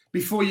next,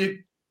 before you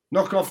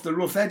knock off the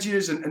rough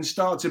edges and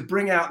start to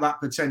bring out that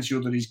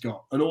potential that he's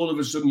got. And all of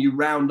a sudden you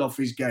round off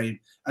his game.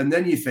 And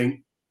then you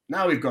think,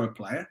 now we've got a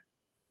player.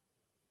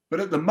 But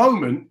at the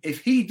moment,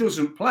 if he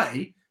doesn't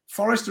play,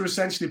 Forest are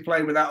essentially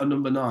playing without a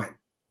number 9.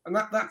 And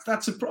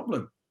that's a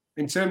problem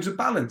in terms of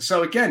balance.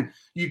 So again,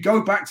 you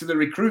go back to the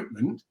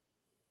recruitment.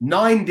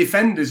 9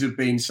 defenders have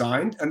been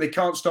signed and they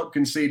can't stop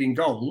conceding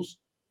goals.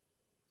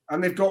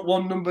 And they've got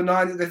one number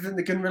 9 that they think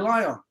they can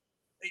rely on.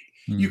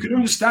 You can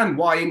understand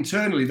why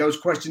internally those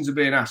questions are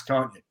being asked,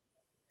 can't you?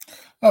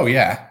 Oh,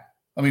 yeah.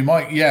 I mean,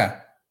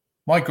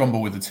 my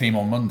grumble with the team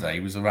on Monday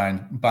was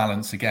around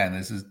balance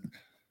again.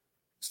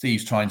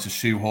 Steve's trying to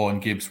shoehorn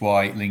Gibbs,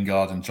 White,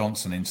 Lingard and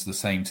Johnson into the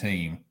same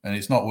team, and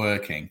it's not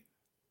working.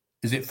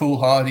 Is it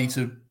foolhardy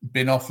to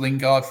bin off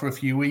Lingard for a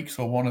few weeks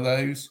or one of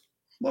those?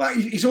 Well,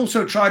 he's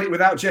also tried it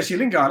without Jesse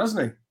Lingard,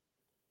 hasn't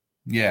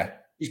he? Yeah.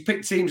 He's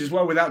picked teams as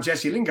well without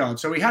Jesse Lingard,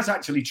 so he has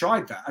actually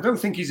tried that. I don't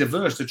think he's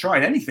averse to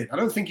trying anything. I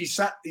don't think he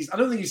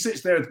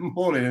sits there in the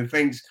morning and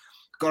thinks,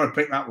 "Got to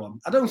pick that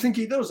one." I don't think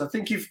he does. I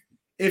think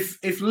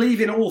if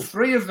leaving all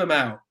 3 of them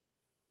out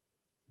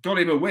got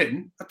him a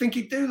win, I think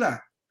he'd do that.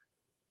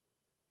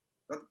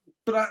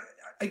 But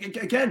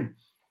again,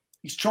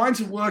 he's trying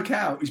to work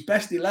out his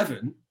best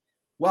 11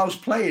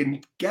 whilst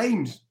playing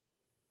games,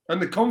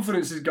 and the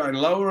confidence is going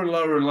lower and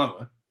lower and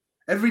lower.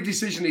 Every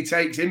decision he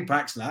takes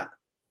impacts that.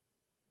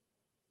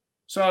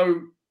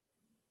 So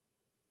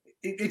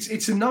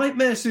it's a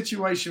nightmare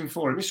situation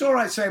for him. It's all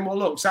right saying, well,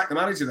 look, sack the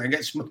manager then,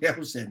 get somebody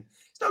else in.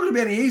 It's not going to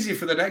be any easier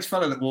for the next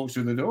fella that walks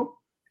through the door.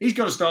 He's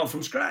got to start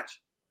from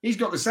scratch. He's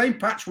got the same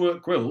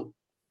patchwork quilt.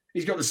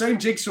 He's got the same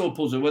jigsaw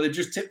puzzle where they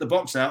just tip the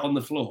box out on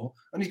the floor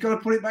and he's got to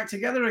put it back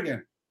together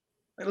again.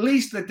 At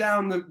least they're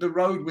down the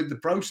road with the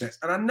process.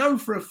 And I know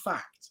for a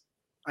fact,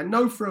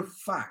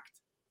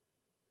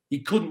 he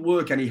couldn't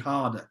work any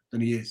harder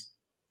than he is.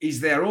 He's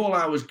there all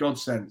hours God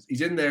sends. He's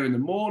in there in the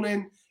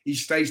morning. He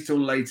stays till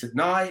late at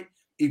night.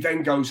 He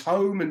then goes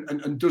home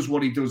and does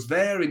what he does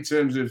there in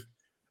terms of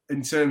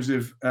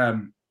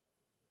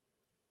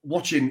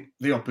watching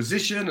the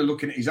opposition and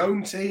looking at his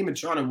own team and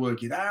trying to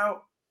work it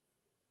out.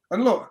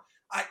 And look,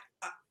 I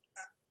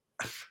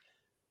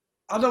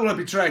don't want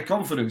to betray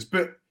confidence,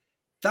 but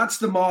that's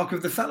the mark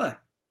of the fella.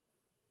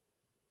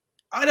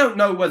 I don't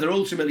know whether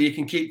ultimately he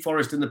can keep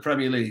Forest in the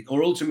Premier League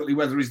or ultimately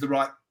whether he's the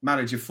right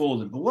manager for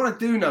them. But what I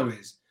do know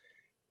is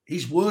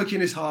he's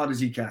working as hard as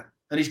he can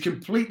and he's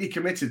completely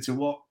committed to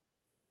what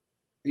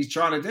he's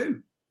trying to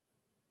do.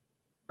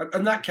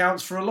 And that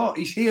counts for a lot.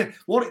 He's here.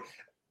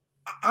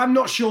 I'm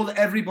not sure that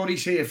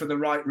everybody's here for the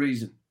right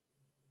reason.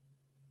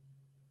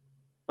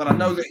 but I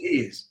know that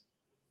he is.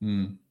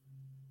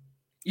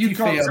 You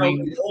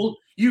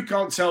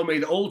can't tell me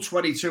that all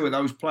 22 of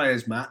those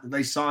players, Matt, that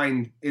they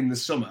signed in the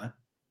summer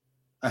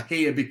are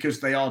here because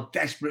they are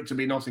desperate to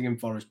be Nottingham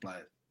Forest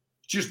players.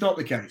 It's just not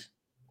the case.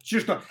 It's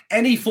just not.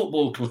 Any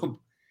football club,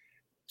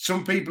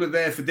 some people are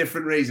there for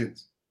different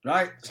reasons,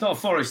 right? It's not a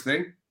Forest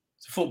thing.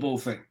 It's a football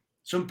thing.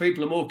 Some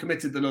people are more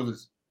committed than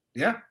others.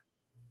 Yeah?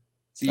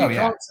 So you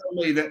can't tell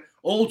me that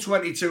all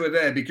 22 are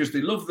there because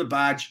they love the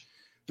badge,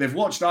 they've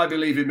watched I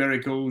Believe in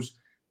Miracles,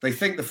 they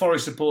think the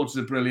Forest supporters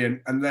are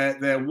brilliant, and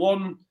their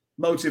one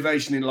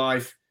motivation in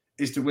life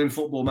is to win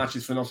football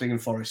matches for Nottingham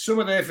Forest. Some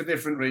are there for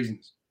different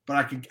reasons, but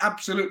I can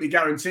absolutely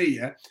guarantee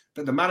you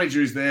that the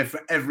manager is there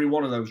for every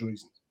one of those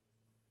reasons.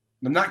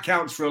 And that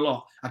counts for a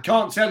lot. I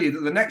can't tell you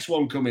that the next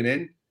one coming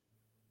in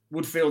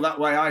would feel that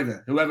way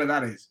either, whoever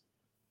that is.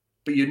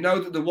 But you know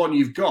that the one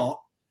you've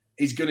got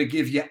is going to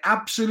give you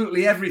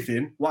absolutely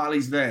everything while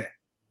he's there.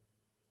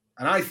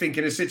 And I think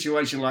in a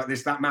situation like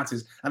this, that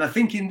matters. And I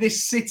think in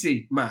this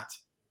city, Matt,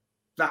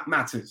 that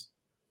matters.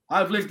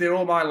 I've lived here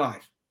all my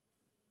life.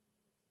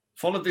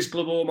 Followed this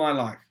club all my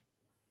life.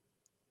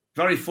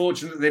 Very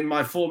fortunate that in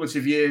my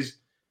formative years,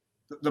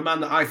 the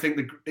man that I think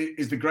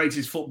is the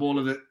greatest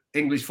footballer that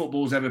English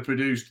football's ever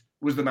produced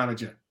was the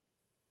manager.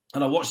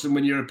 And I watched them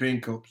win European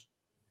Cups.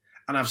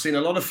 And I've seen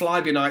a lot of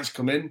fly-by-nights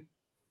come in,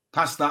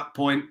 past that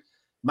point.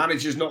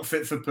 Managers not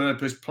fit for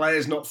purpose,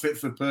 players not fit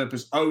for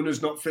purpose,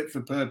 owners not fit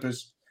for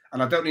purpose.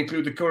 And I don't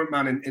include the current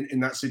man in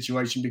that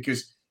situation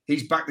because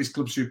he's backed this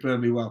club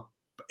superbly well.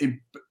 But in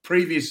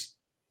previous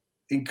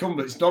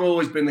incumbents, it's not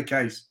always been the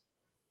case.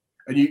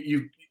 And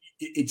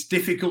it's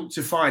difficult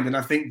to find. And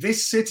I think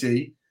this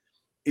city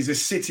is a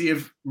city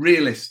of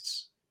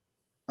realists.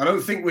 I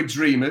don't think we're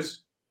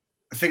dreamers.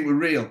 I think we're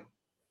real.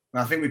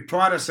 And I think we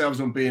pride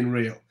ourselves on being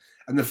real.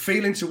 And the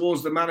feeling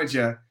towards the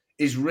manager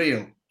is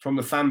real from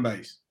the fan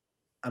base.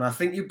 And I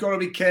think you've got to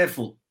be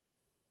careful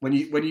when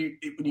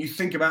you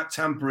think about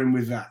tampering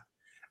with that.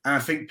 And I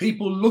think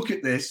people look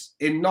at this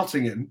in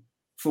Nottingham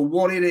for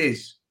what it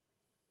is.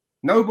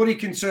 Nobody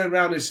can turn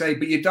around and say,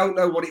 but you don't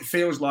know what it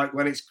feels like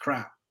when it's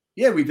crap.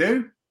 Yeah, we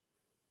do.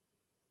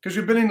 Because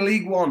we've been in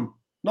League One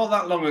not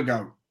that long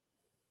ago.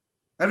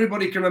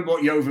 Everybody can remember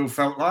what Yeovil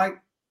felt like.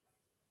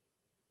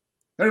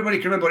 Everybody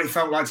can remember what it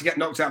felt like to get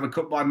knocked out of a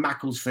cup by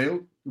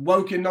Macclesfield.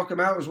 Woking knock them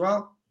out as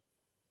well.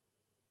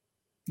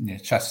 Yeah,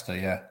 Chester,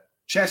 yeah.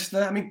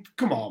 Chester, I mean,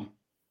 come on.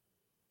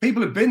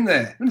 People have been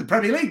there. We're in the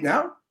Premier League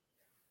now.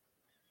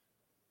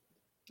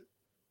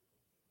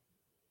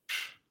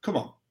 Come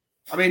on.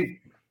 I mean,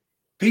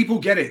 people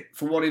get it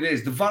for what it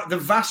is. The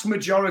vast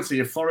majority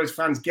of Forest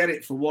fans get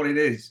it for what it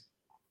is.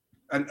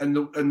 And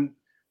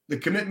the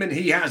commitment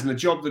he has and the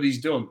job that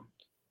he's done,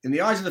 in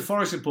the eyes of the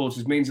Forest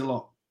supporters, means a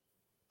lot.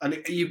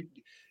 And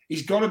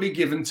he's got to be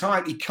given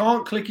time. He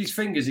can't click his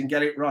fingers and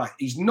get it right.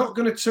 He's not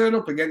going to turn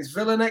up against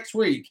Villa next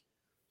week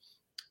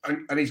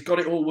and he's got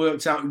it all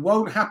worked out. It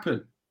won't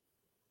happen.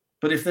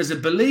 But if there's a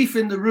belief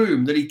in the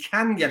room that he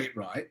can get it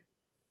right,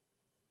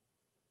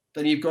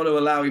 then you've got to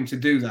allow him to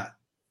do that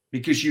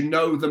because you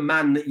know the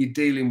man that you're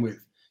dealing with.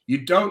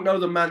 You don't know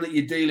the man that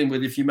you're dealing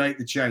with if you make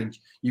the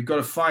change. You've got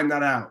to find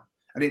that out.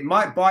 And it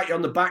might bite you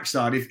on the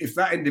backside if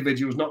that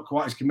individual is not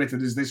quite as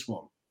committed as this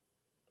one.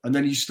 And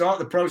then you start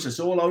the process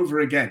all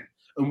over again.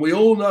 And we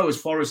all know as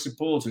Forest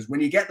supporters,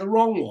 when you get the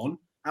wrong one,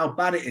 how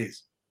bad it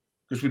is.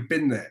 Because we've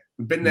been there.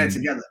 We've been there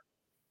together.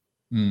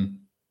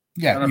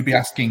 Yeah, you'd be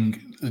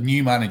asking the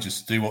new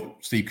managers to do what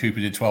Steve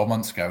Cooper did 12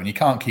 months ago, and you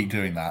can't keep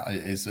doing that.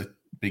 It is a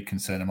big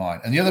concern of mine.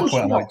 And the other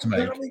point I'd like to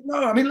make...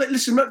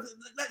 Listen,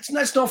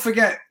 let's not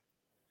forget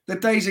the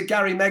days of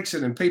Gary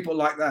Megson and people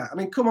like that. I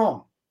mean, come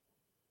on.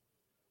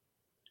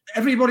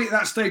 Everybody at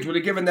that stage would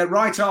have given their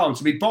right arm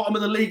to be bottom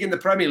of the league in the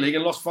Premier League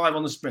and lost 5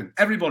 on the sprint.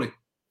 Everybody.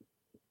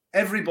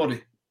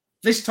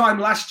 This time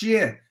last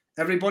year,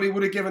 everybody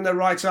would have given their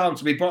right arm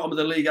to be bottom of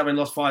the league having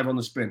lost 5 on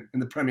the sprint in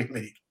the Premier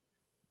League.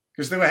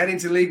 Because they were heading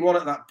to League One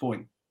at that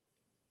point.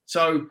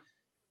 So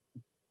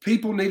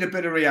people need a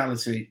bit of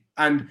reality.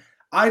 And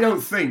I don't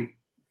think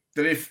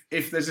that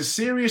if there's a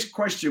serious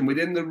question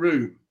within the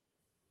room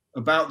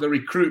about the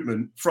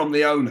recruitment from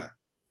the owner,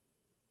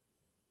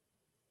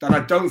 then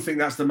I don't think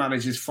that's the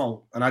manager's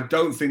fault. And I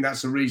don't think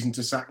that's a reason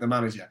to sack the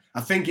manager.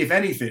 I think, if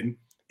anything,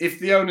 if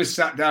the owner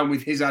sat down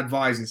with his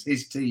advisors,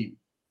 his team,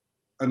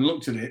 and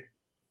looked at it,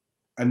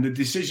 and the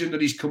decision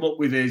that he's come up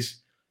with is,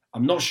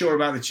 I'm not sure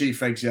about the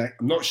chief exec,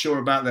 I'm not sure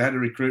about the head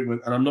of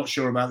recruitment, and I'm not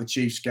sure about the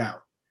chief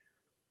scout.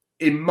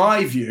 In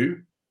my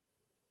view,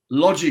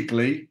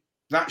 logically,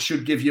 that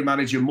should give your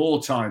manager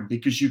more time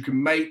because you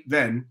can make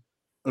then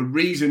a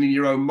reason in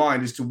your own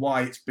mind as to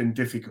why it's been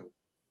difficult.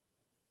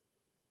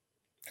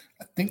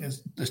 I think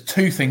there's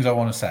 2 things I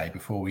want to say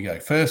before we go.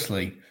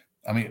 Firstly,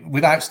 I mean,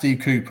 without Steve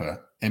Cooper,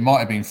 it might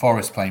have been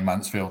Forest playing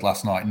Mansfield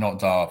last night, not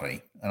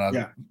Derby. And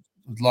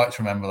I'd like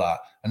to remember that.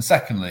 And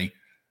secondly,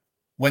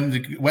 when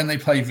they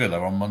play Villa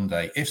on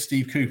Monday, if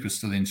Steve Cooper's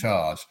still in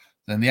charge,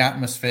 then the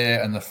atmosphere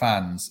and the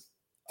fans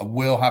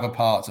will have a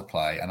part to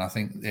play. And I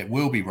think it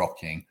will be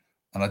rocking.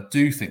 And I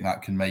do think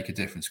that can make a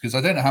difference, because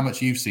I don't know how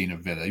much you've seen of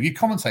Villa. You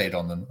commentated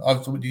on them.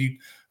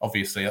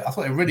 Obviously, I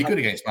thought they were really good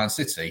against Man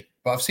City,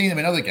 but I've seen them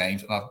in other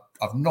games and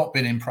I've not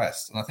been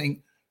impressed. And I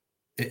think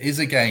it is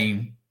a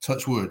game,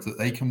 touch wood, that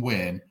they can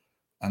win.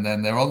 And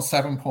then they're on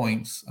 7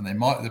 points and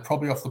they're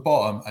probably off the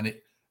bottom, and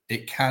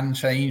it can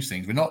change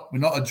things. We're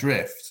not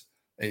adrift.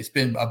 It's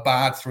been a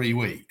bad 3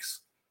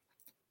 weeks,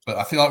 but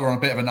I feel like we're on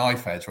a bit of a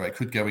knife edge where it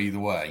could go either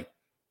way.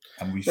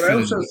 And we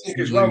shouldn't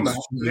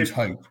lose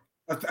hope.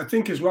 I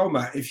think as well,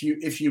 Matt, if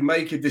you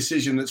make a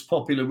decision that's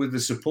popular with the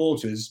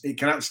supporters, it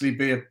can actually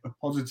be a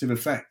positive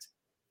effect.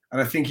 And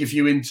I think if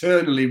you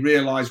internally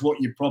realise what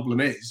your problem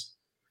is,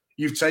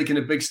 you've taken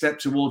a big step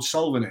towards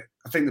solving it.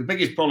 I think the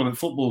biggest problem at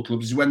football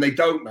clubs is when they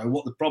don't know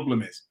what the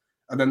problem is,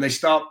 and then they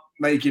start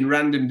making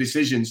random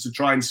decisions to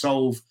try and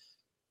solve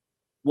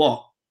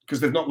what? Because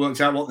they've not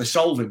worked out what they're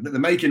solving. But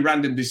they're making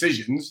random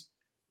decisions,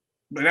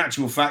 but in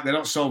actual fact, they're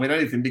not solving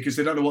anything because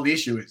they don't know what the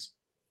issue is.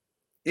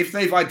 If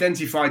they've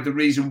identified the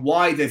reason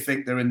why they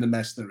think they're in the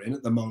mess they're in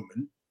at the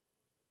moment,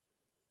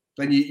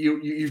 then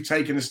you've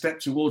taken a step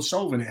towards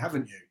solving it,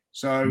 haven't you?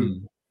 So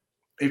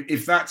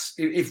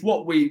if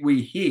what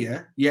we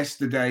hear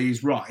yesterday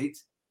is right,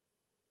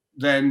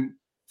 then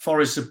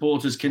Forest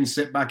supporters can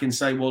sit back and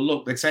say, well,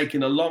 look, they're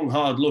taking a long,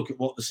 hard look at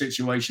what the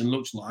situation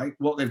looks like,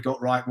 what they've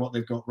got right, what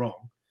they've got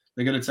wrong.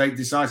 They're going to take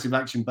decisive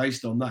action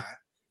based on that.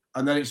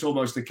 And then it's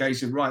almost a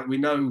case of, right, we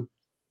know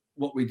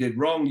what we did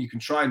wrong. You can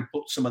try and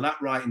put some of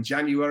that right in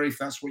January if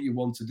that's what you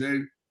want to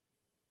do.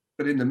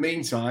 But in the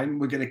meantime,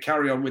 we're going to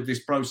carry on with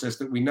this process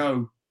that we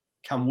know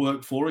can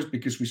work for us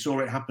because we saw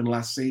it happen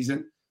last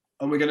season.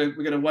 And we're going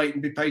to wait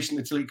and be patient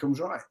until it comes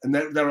right. And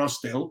there are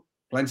still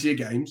plenty of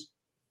games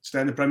to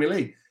stay in the Premier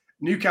League.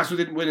 Newcastle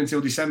didn't win until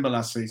December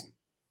last season.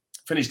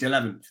 Finished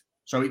 11th.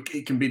 So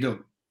it can be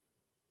done.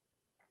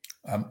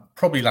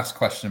 Probably last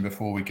question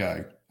before we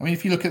go. I mean,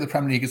 if you look at the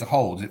Premier League as a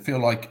whole, does it feel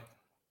like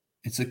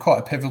it's quite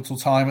a pivotal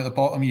time at the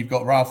bottom? You've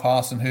got Ralph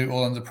Hasenhüttl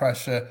all under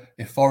pressure.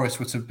 If Forest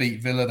were to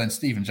beat Villa, then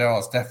Steven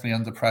Gerrard's definitely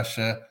under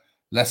pressure.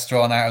 Leicester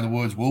on out of the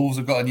woods. Wolves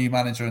have got a new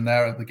manager in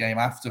there at the game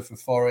after for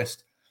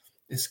Forest.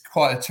 It's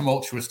quite a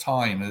tumultuous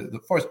time. The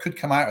Forest could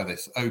come out of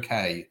this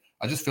okay.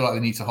 I just feel like they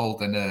need to hold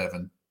their nerve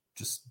and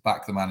just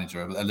back the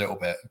manager a little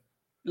bit.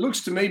 It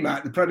looks to me,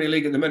 Matt, the Premier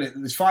League at the minute,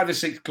 there's 5 or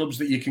 6 clubs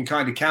that you can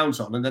kind of count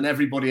on, and then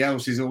everybody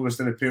else is almost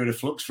in a period of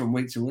flux from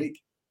week to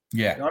week.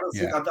 Yeah.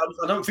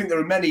 I don't think there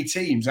are many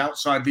teams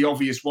outside the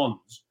obvious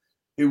ones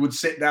who would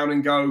sit down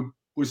and go,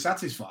 we're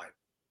satisfied.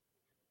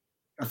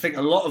 I think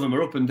a lot of them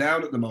are up and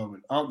down at the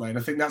moment, aren't they? And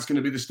I think that's going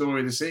to be the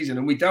story of the season.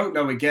 And we don't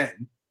know,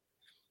 again,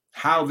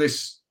 how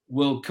this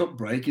World Cup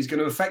break is going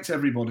to affect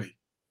everybody.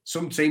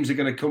 Some teams are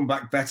going to come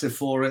back better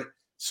for it.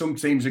 Some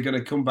teams are going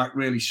to come back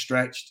really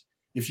stretched.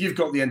 If you've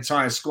got the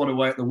entire squad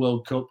away at the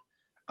World Cup,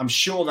 I'm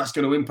sure that's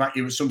going to impact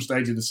you at some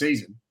stage of the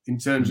season in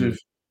terms of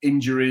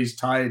injuries,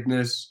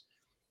 tiredness,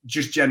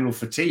 just general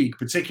fatigue,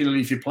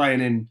 particularly if you're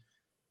playing in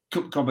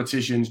cup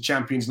competitions,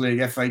 Champions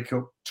League, FA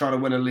Cup, trying to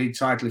win a league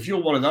title. If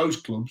you're one of those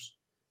clubs,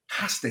 it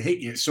has to hit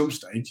you at some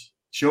stage,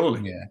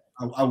 surely. Yeah,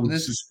 I would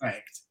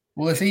suspect.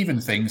 Well, there's even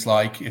things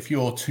like if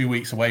you're 2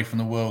 weeks away from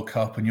the World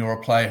Cup and you're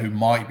a player who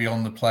might be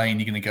on the plane,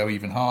 you're going to go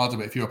even harder.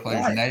 But if you're a player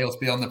who's nailed to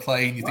be on the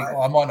plane, you think,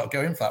 I might not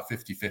go in for that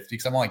 50-50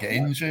 because I might get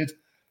injured.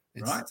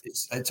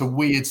 It's a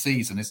weird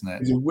season, isn't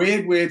it? It's a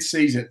weird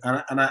season.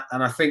 And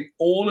I think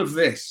all of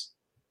this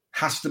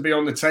has to be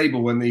on the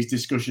table when these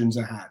discussions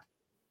are had.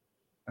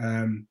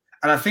 And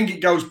I think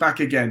it goes back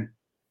again.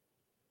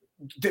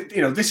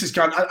 You know, this is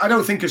I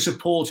don't think a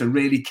supporter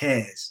really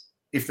cares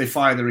if they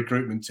fire the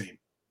recruitment team.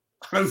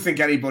 I don't think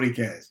anybody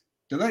cares.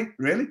 Do they?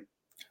 Really?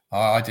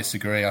 I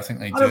disagree. I think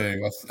they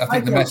do. I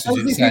think the message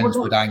it sends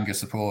would anger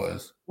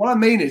supporters. What I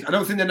mean is, I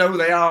don't think they know who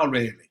they are,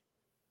 really.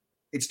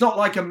 It's not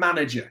like a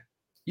manager.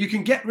 You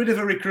can get rid of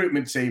a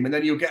recruitment team and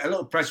then you'll get a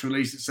little press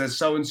release that says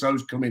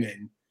so-and-so's coming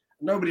in.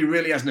 Nobody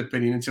really has an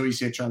opinion until you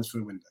see a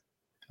transfer window.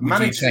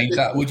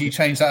 Would you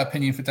change that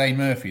opinion for Dane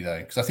Murphy, though?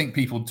 Because I think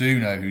people do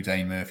know who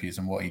Dane Murphy is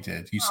and what he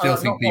did. You still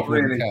think people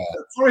really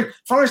care?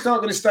 Forest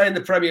aren't going to stay in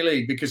the Premier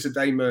League because of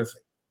Dane Murphy.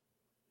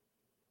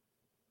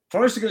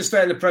 Forest are going to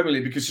stay in the Premier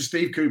League because of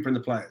Steve Cooper and the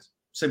players.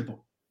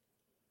 Simple.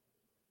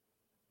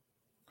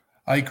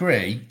 I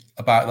agree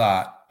about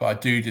that, but I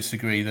do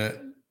disagree that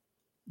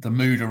the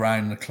mood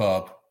around the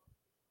club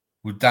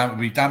would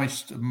be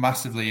damaged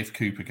massively if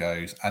Cooper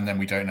goes, and then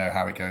we don't know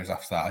how it goes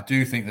after that. I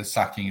do think the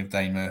sacking of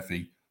Dane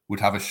Murphy would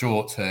have a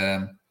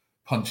short-term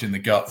punch in the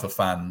gut for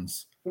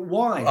fans. But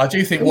why? I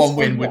do think one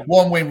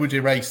win would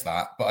erase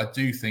that, but I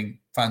do think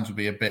fans would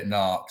be a bit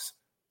narcs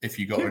if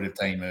you got rid of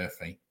Dane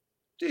Murphy.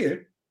 Do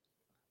you?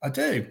 I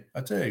do.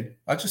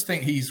 I just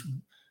think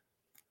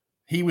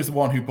he was the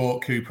one who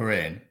brought Cooper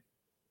in.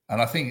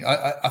 And I think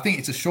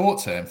it's a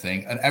short-term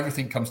thing, and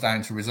everything comes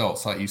down to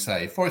results, like you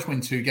say. If Forest win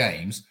 2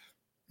 games,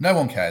 no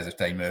one cares if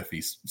Dane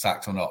Murphy's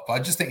sacked or not. But I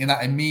just think in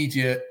that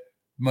immediate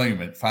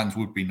moment, fans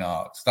would be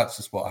narcs. That's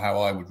just how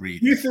I would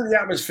read it. Do you think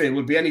the atmosphere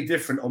would be any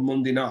different on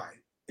Monday night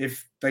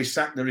if they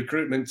sacked the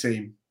recruitment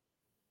team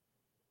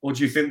Or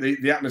do you think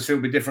the atmosphere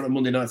would be different on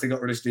Monday night if they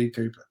got rid of Steve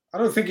Cooper? I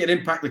don't think it'd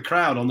impact the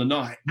crowd on the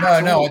night. No,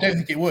 I don't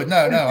think it would.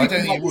 No, I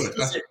don't think it would.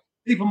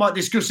 People might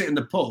discuss it in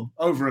the pub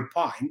over a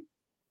pint,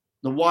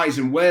 the whys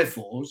and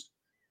wherefores,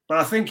 but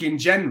I think in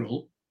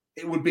general,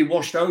 it would be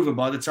washed over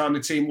by the time the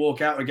team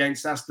walk out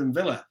against Aston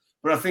Villa.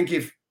 But I think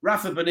if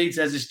Rafa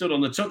Benitez is stood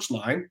on the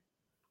touchline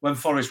when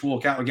Forest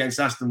walk out against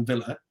Aston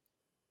Villa,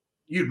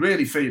 you'd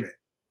really feel it.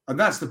 And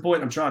that's the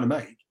point I'm trying to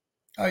make.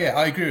 Oh, yeah,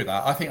 I agree with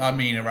that. I think I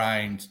mean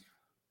around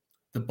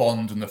the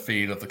bond and the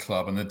feel of the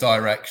club and the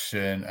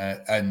direction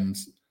and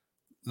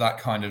that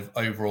kind of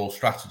overall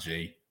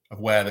strategy of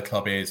where the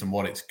club is and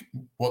what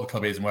the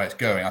club is and where it's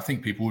going. I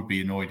think people would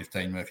be annoyed if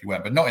Dane Murphy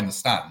went, but not in the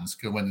stands,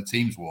 because when the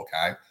teams walk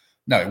out,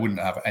 no, it wouldn't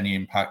have any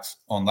impact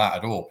on that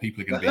at all.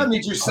 People are going to be. Let me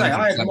just say,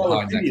 I have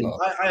no opinion.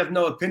 I have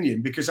no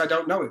opinion because I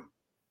don't know him,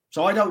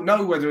 so I don't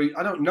know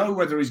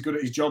whether he's good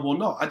at his job or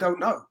not. I don't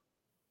know.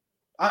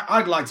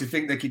 I'd like to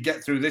think they could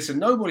get through this and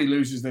nobody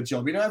loses their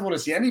job. You don't ever want to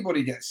see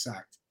anybody get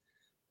sacked.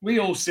 We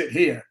all sit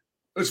here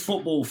as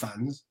football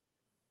fans,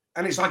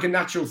 and it's like a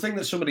natural thing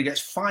that somebody gets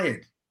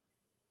fired.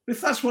 But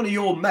if that's one of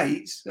your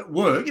mates at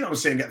work, you don't want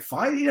to see him get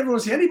fired. You never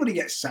want to see anybody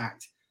get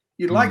sacked.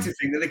 You'd like to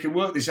think that they can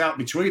work this out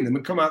between them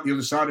and come out the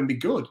other side and be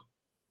good.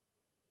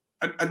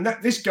 And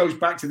this goes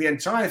back to the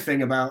entire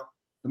thing about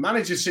the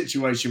manager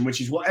situation,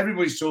 which is what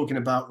everybody's talking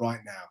about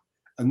right now.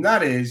 And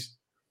that is,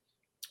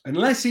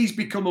 unless he's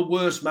become a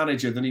worse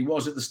manager than he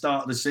was at the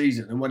start of the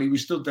season and when he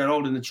was stood there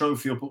holding the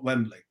trophy up at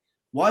Wembley,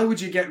 why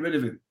would you get rid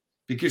of him?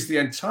 Because the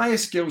entire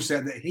skill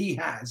set that he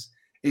has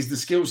is the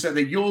skill set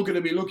that you're going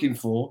to be looking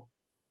for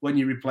when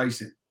you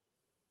replace him.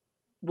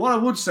 What I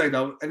would say,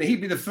 though, and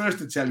he'd be the first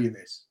to tell you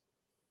this,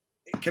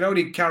 it can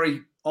only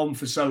carry on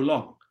for so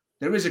long.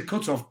 There is a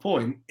cut-off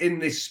point in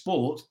this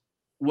sport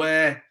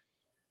where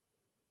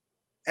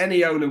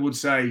any owner would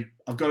say,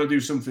 I've got to do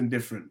something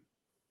different.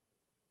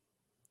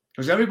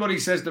 Because everybody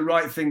says the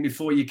right thing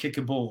before you kick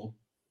a ball.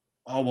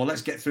 Oh, well,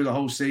 let's get through the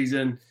whole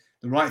season.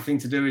 The right thing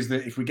to do is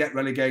that if we get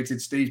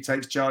relegated, Steve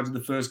takes charge of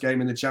the first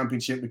game in the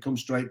Championship, we come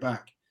straight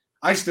back.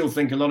 I still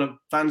think a lot of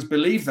fans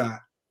believe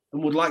that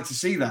and would like to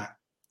see that.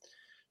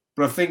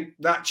 But I think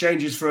that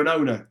changes for an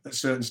owner at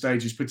certain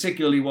stages,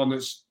 particularly one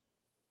that's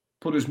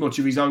put as much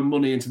of his own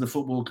money into the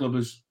football club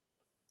as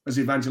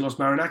Evangelos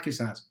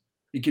Marinakis has.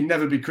 He can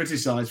never be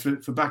criticised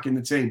for backing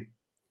the team.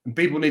 And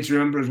people need to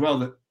remember as well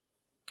that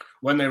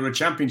when they were a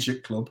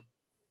Championship club,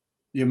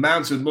 the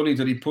amount of money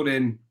that he put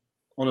in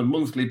on a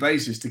monthly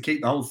basis to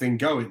keep the whole thing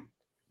going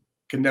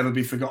can never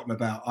be forgotten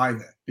about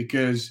either,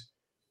 because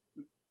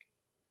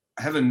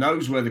heaven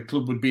knows where the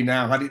club would be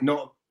now had it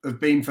not have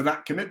been for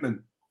that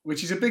commitment,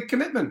 which is a big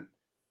commitment.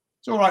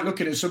 It's all right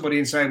looking at somebody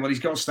and saying, well,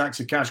 he's got stacks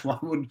of cash. Why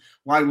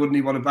wouldn't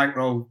he want to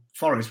bankroll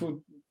Forest? Well,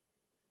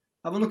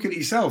 have a look at it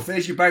yourself.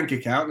 There's your bank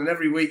account, and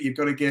every week you've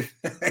got to give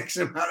X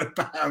amount of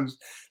pounds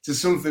to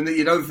something that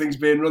you don't think is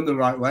being run the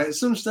right way. At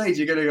some stage,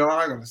 you're going to go,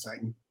 hang on a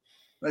second.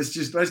 Let's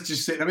just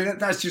sit. I mean,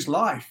 that's just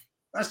life.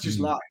 That's just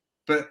life.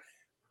 But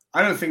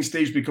I don't think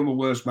Steve's become a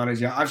worse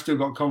manager. I've still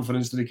got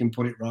confidence that he can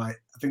put it right.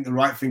 I think the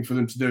right thing for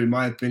them to do, in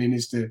my opinion,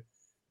 is to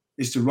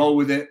roll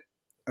with it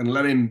and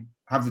let him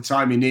have the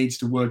time he needs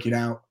to work it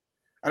out.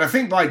 And I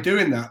think by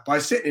doing that, by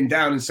sitting him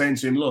down and saying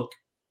to him, look,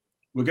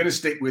 we're going to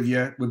stick with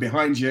you. We're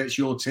behind you. It's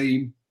your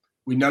team.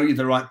 We know you're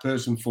the right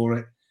person for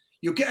it.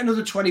 You'll get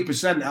another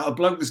 20% out of a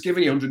bloke that's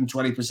given you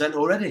 120%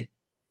 already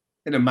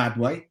in a mad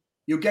way.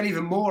 You'll get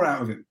even more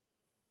out of him.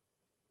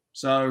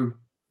 So,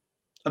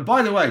 and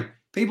by the way,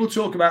 people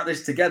talk about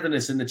this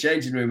togetherness in the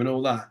changing room and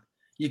all that.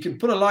 You can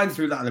put a line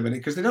through that in a minute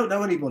because they don't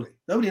know anybody.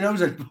 Nobody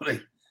knows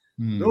anybody.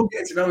 They're all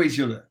getting to know each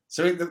other.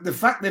 So the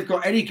fact they've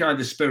got any kind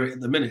of spirit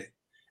at the minute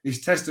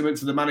is testament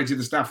to the manager,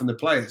 the staff and the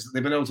players that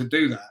they've been able to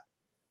do that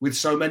with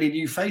so many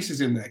new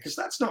faces in there, because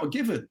that's not a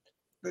given.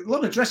 A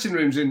lot of dressing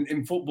rooms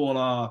in football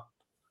are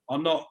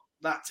not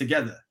that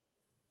together,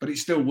 but it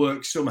still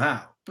works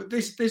somehow. But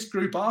this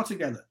group are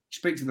together.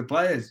 Speak to the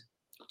players,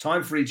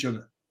 time for each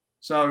other.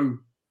 So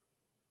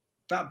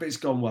that bit's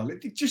gone well.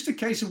 It's just a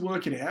case of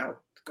working it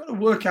out. They've got to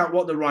work out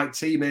what the right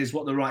team is,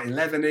 what the right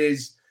 11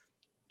 is,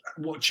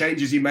 what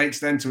changes he makes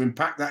then to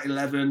impact that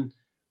 11,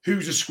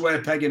 who's a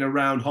square peg in a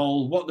round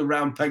hole, what the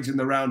round pegs in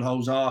the round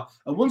holes are.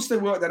 And once they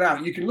work that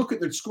out, you can look at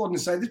the squad and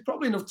say, there's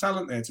probably enough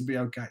talent there to be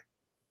okay.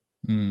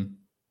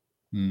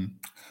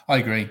 I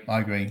agree.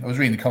 I was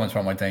reading the comments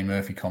about my Dane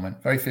Murphy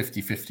comment. Very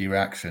 50-50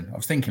 reaction. I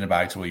was thinking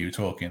about it while you were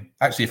talking.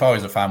 Actually, if I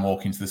was a fan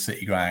walking to the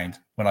City ground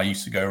when I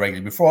used to go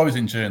regularly, before I was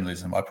in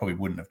journalism, I probably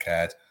wouldn't have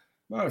cared.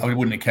 No. I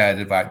wouldn't have cared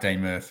about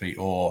Dane Murphy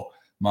or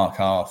Mark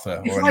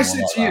Arthur. If I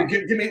said to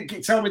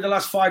you, tell me the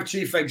last 5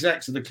 chief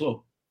execs of the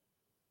club.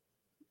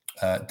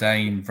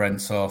 Dane,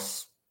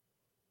 Vrensos,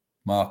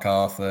 Mark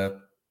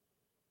Arthur.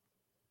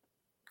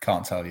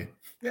 Can't tell you.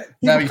 Yeah,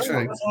 no, it's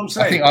true. That's what I'm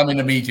saying. I think I'm in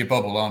a media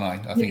bubble,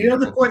 aren't I? You know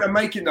the point I'm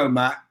making, though,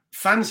 Matt?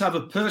 Fans have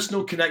a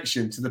personal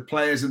connection to the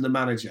players and the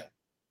manager.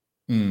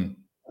 And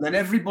then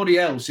everybody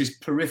else is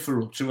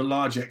peripheral to a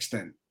large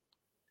extent,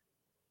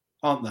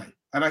 aren't they?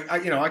 And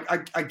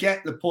I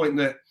get the point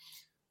that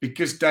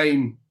because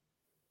Dane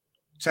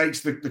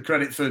takes the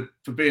credit for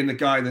being the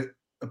guy that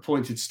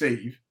appointed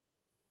Steve,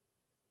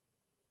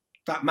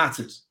 that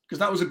matters, because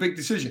that was a big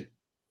decision,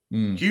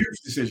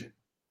 huge decision.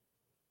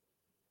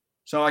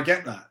 So I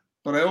get that.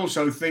 But I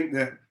also think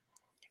that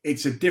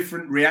it's a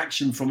different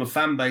reaction from a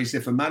fan base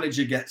if a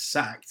manager gets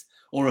sacked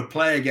or a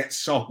player gets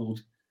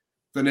sold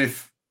than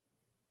if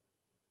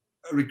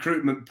a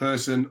recruitment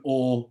person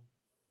or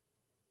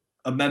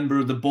a member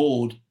of the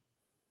board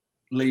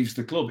leaves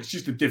the club. It's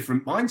just a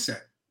different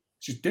mindset.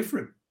 It's just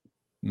different.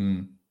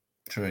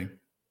 True.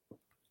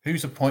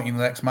 Who's appointing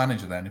the next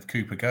manager then if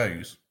Cooper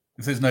goes?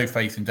 If there's no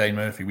faith in Dane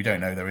Murphy, we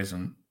don't know there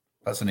isn't.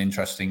 That's an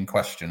interesting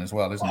question as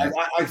well, isn't it?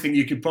 I think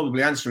you could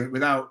probably answer it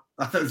without...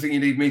 I don't think you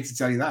need me to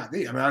tell you that, do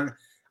you? I mean,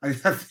 I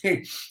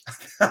think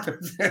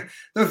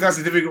that's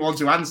a difficult one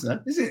to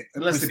answer, is it?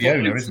 Unless it's the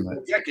owner, isn't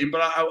it? Checking,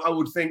 but I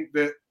would think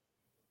that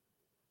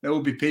there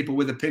will be people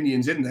with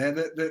opinions in there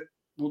that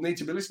will need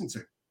to be listened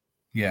to.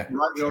 Yeah.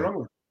 Rightly or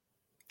wrongly.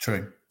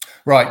 True.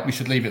 Right, we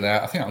should leave it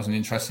there. I think that was an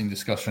interesting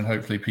discussion.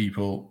 Hopefully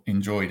people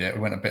enjoyed it. We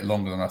went a bit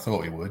longer than I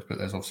thought we would, but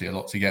there's obviously a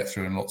lot to get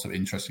through and lots of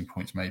interesting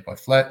points made by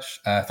Fletch.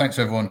 Thanks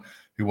to everyone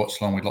who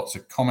watched along with lots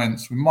of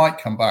comments. We might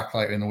come back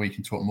later in the week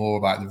and talk more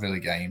about the Villa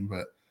game,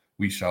 but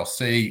we shall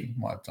see.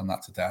 Might have done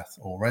that to death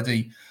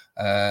already.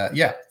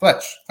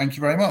 Fletch, thank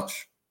you very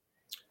much.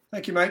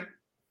 Thank you, mate.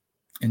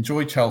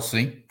 Enjoy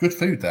Chelsea. Good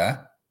food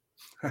there.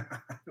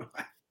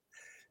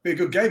 Be a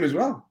good game as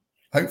well.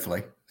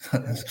 Hopefully.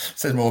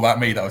 Says more about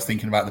me that I was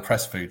thinking about the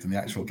press food than the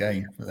actual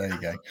game. But there you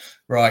go.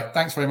 Right.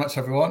 Thanks very much,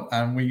 everyone.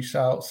 And we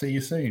shall see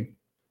you soon.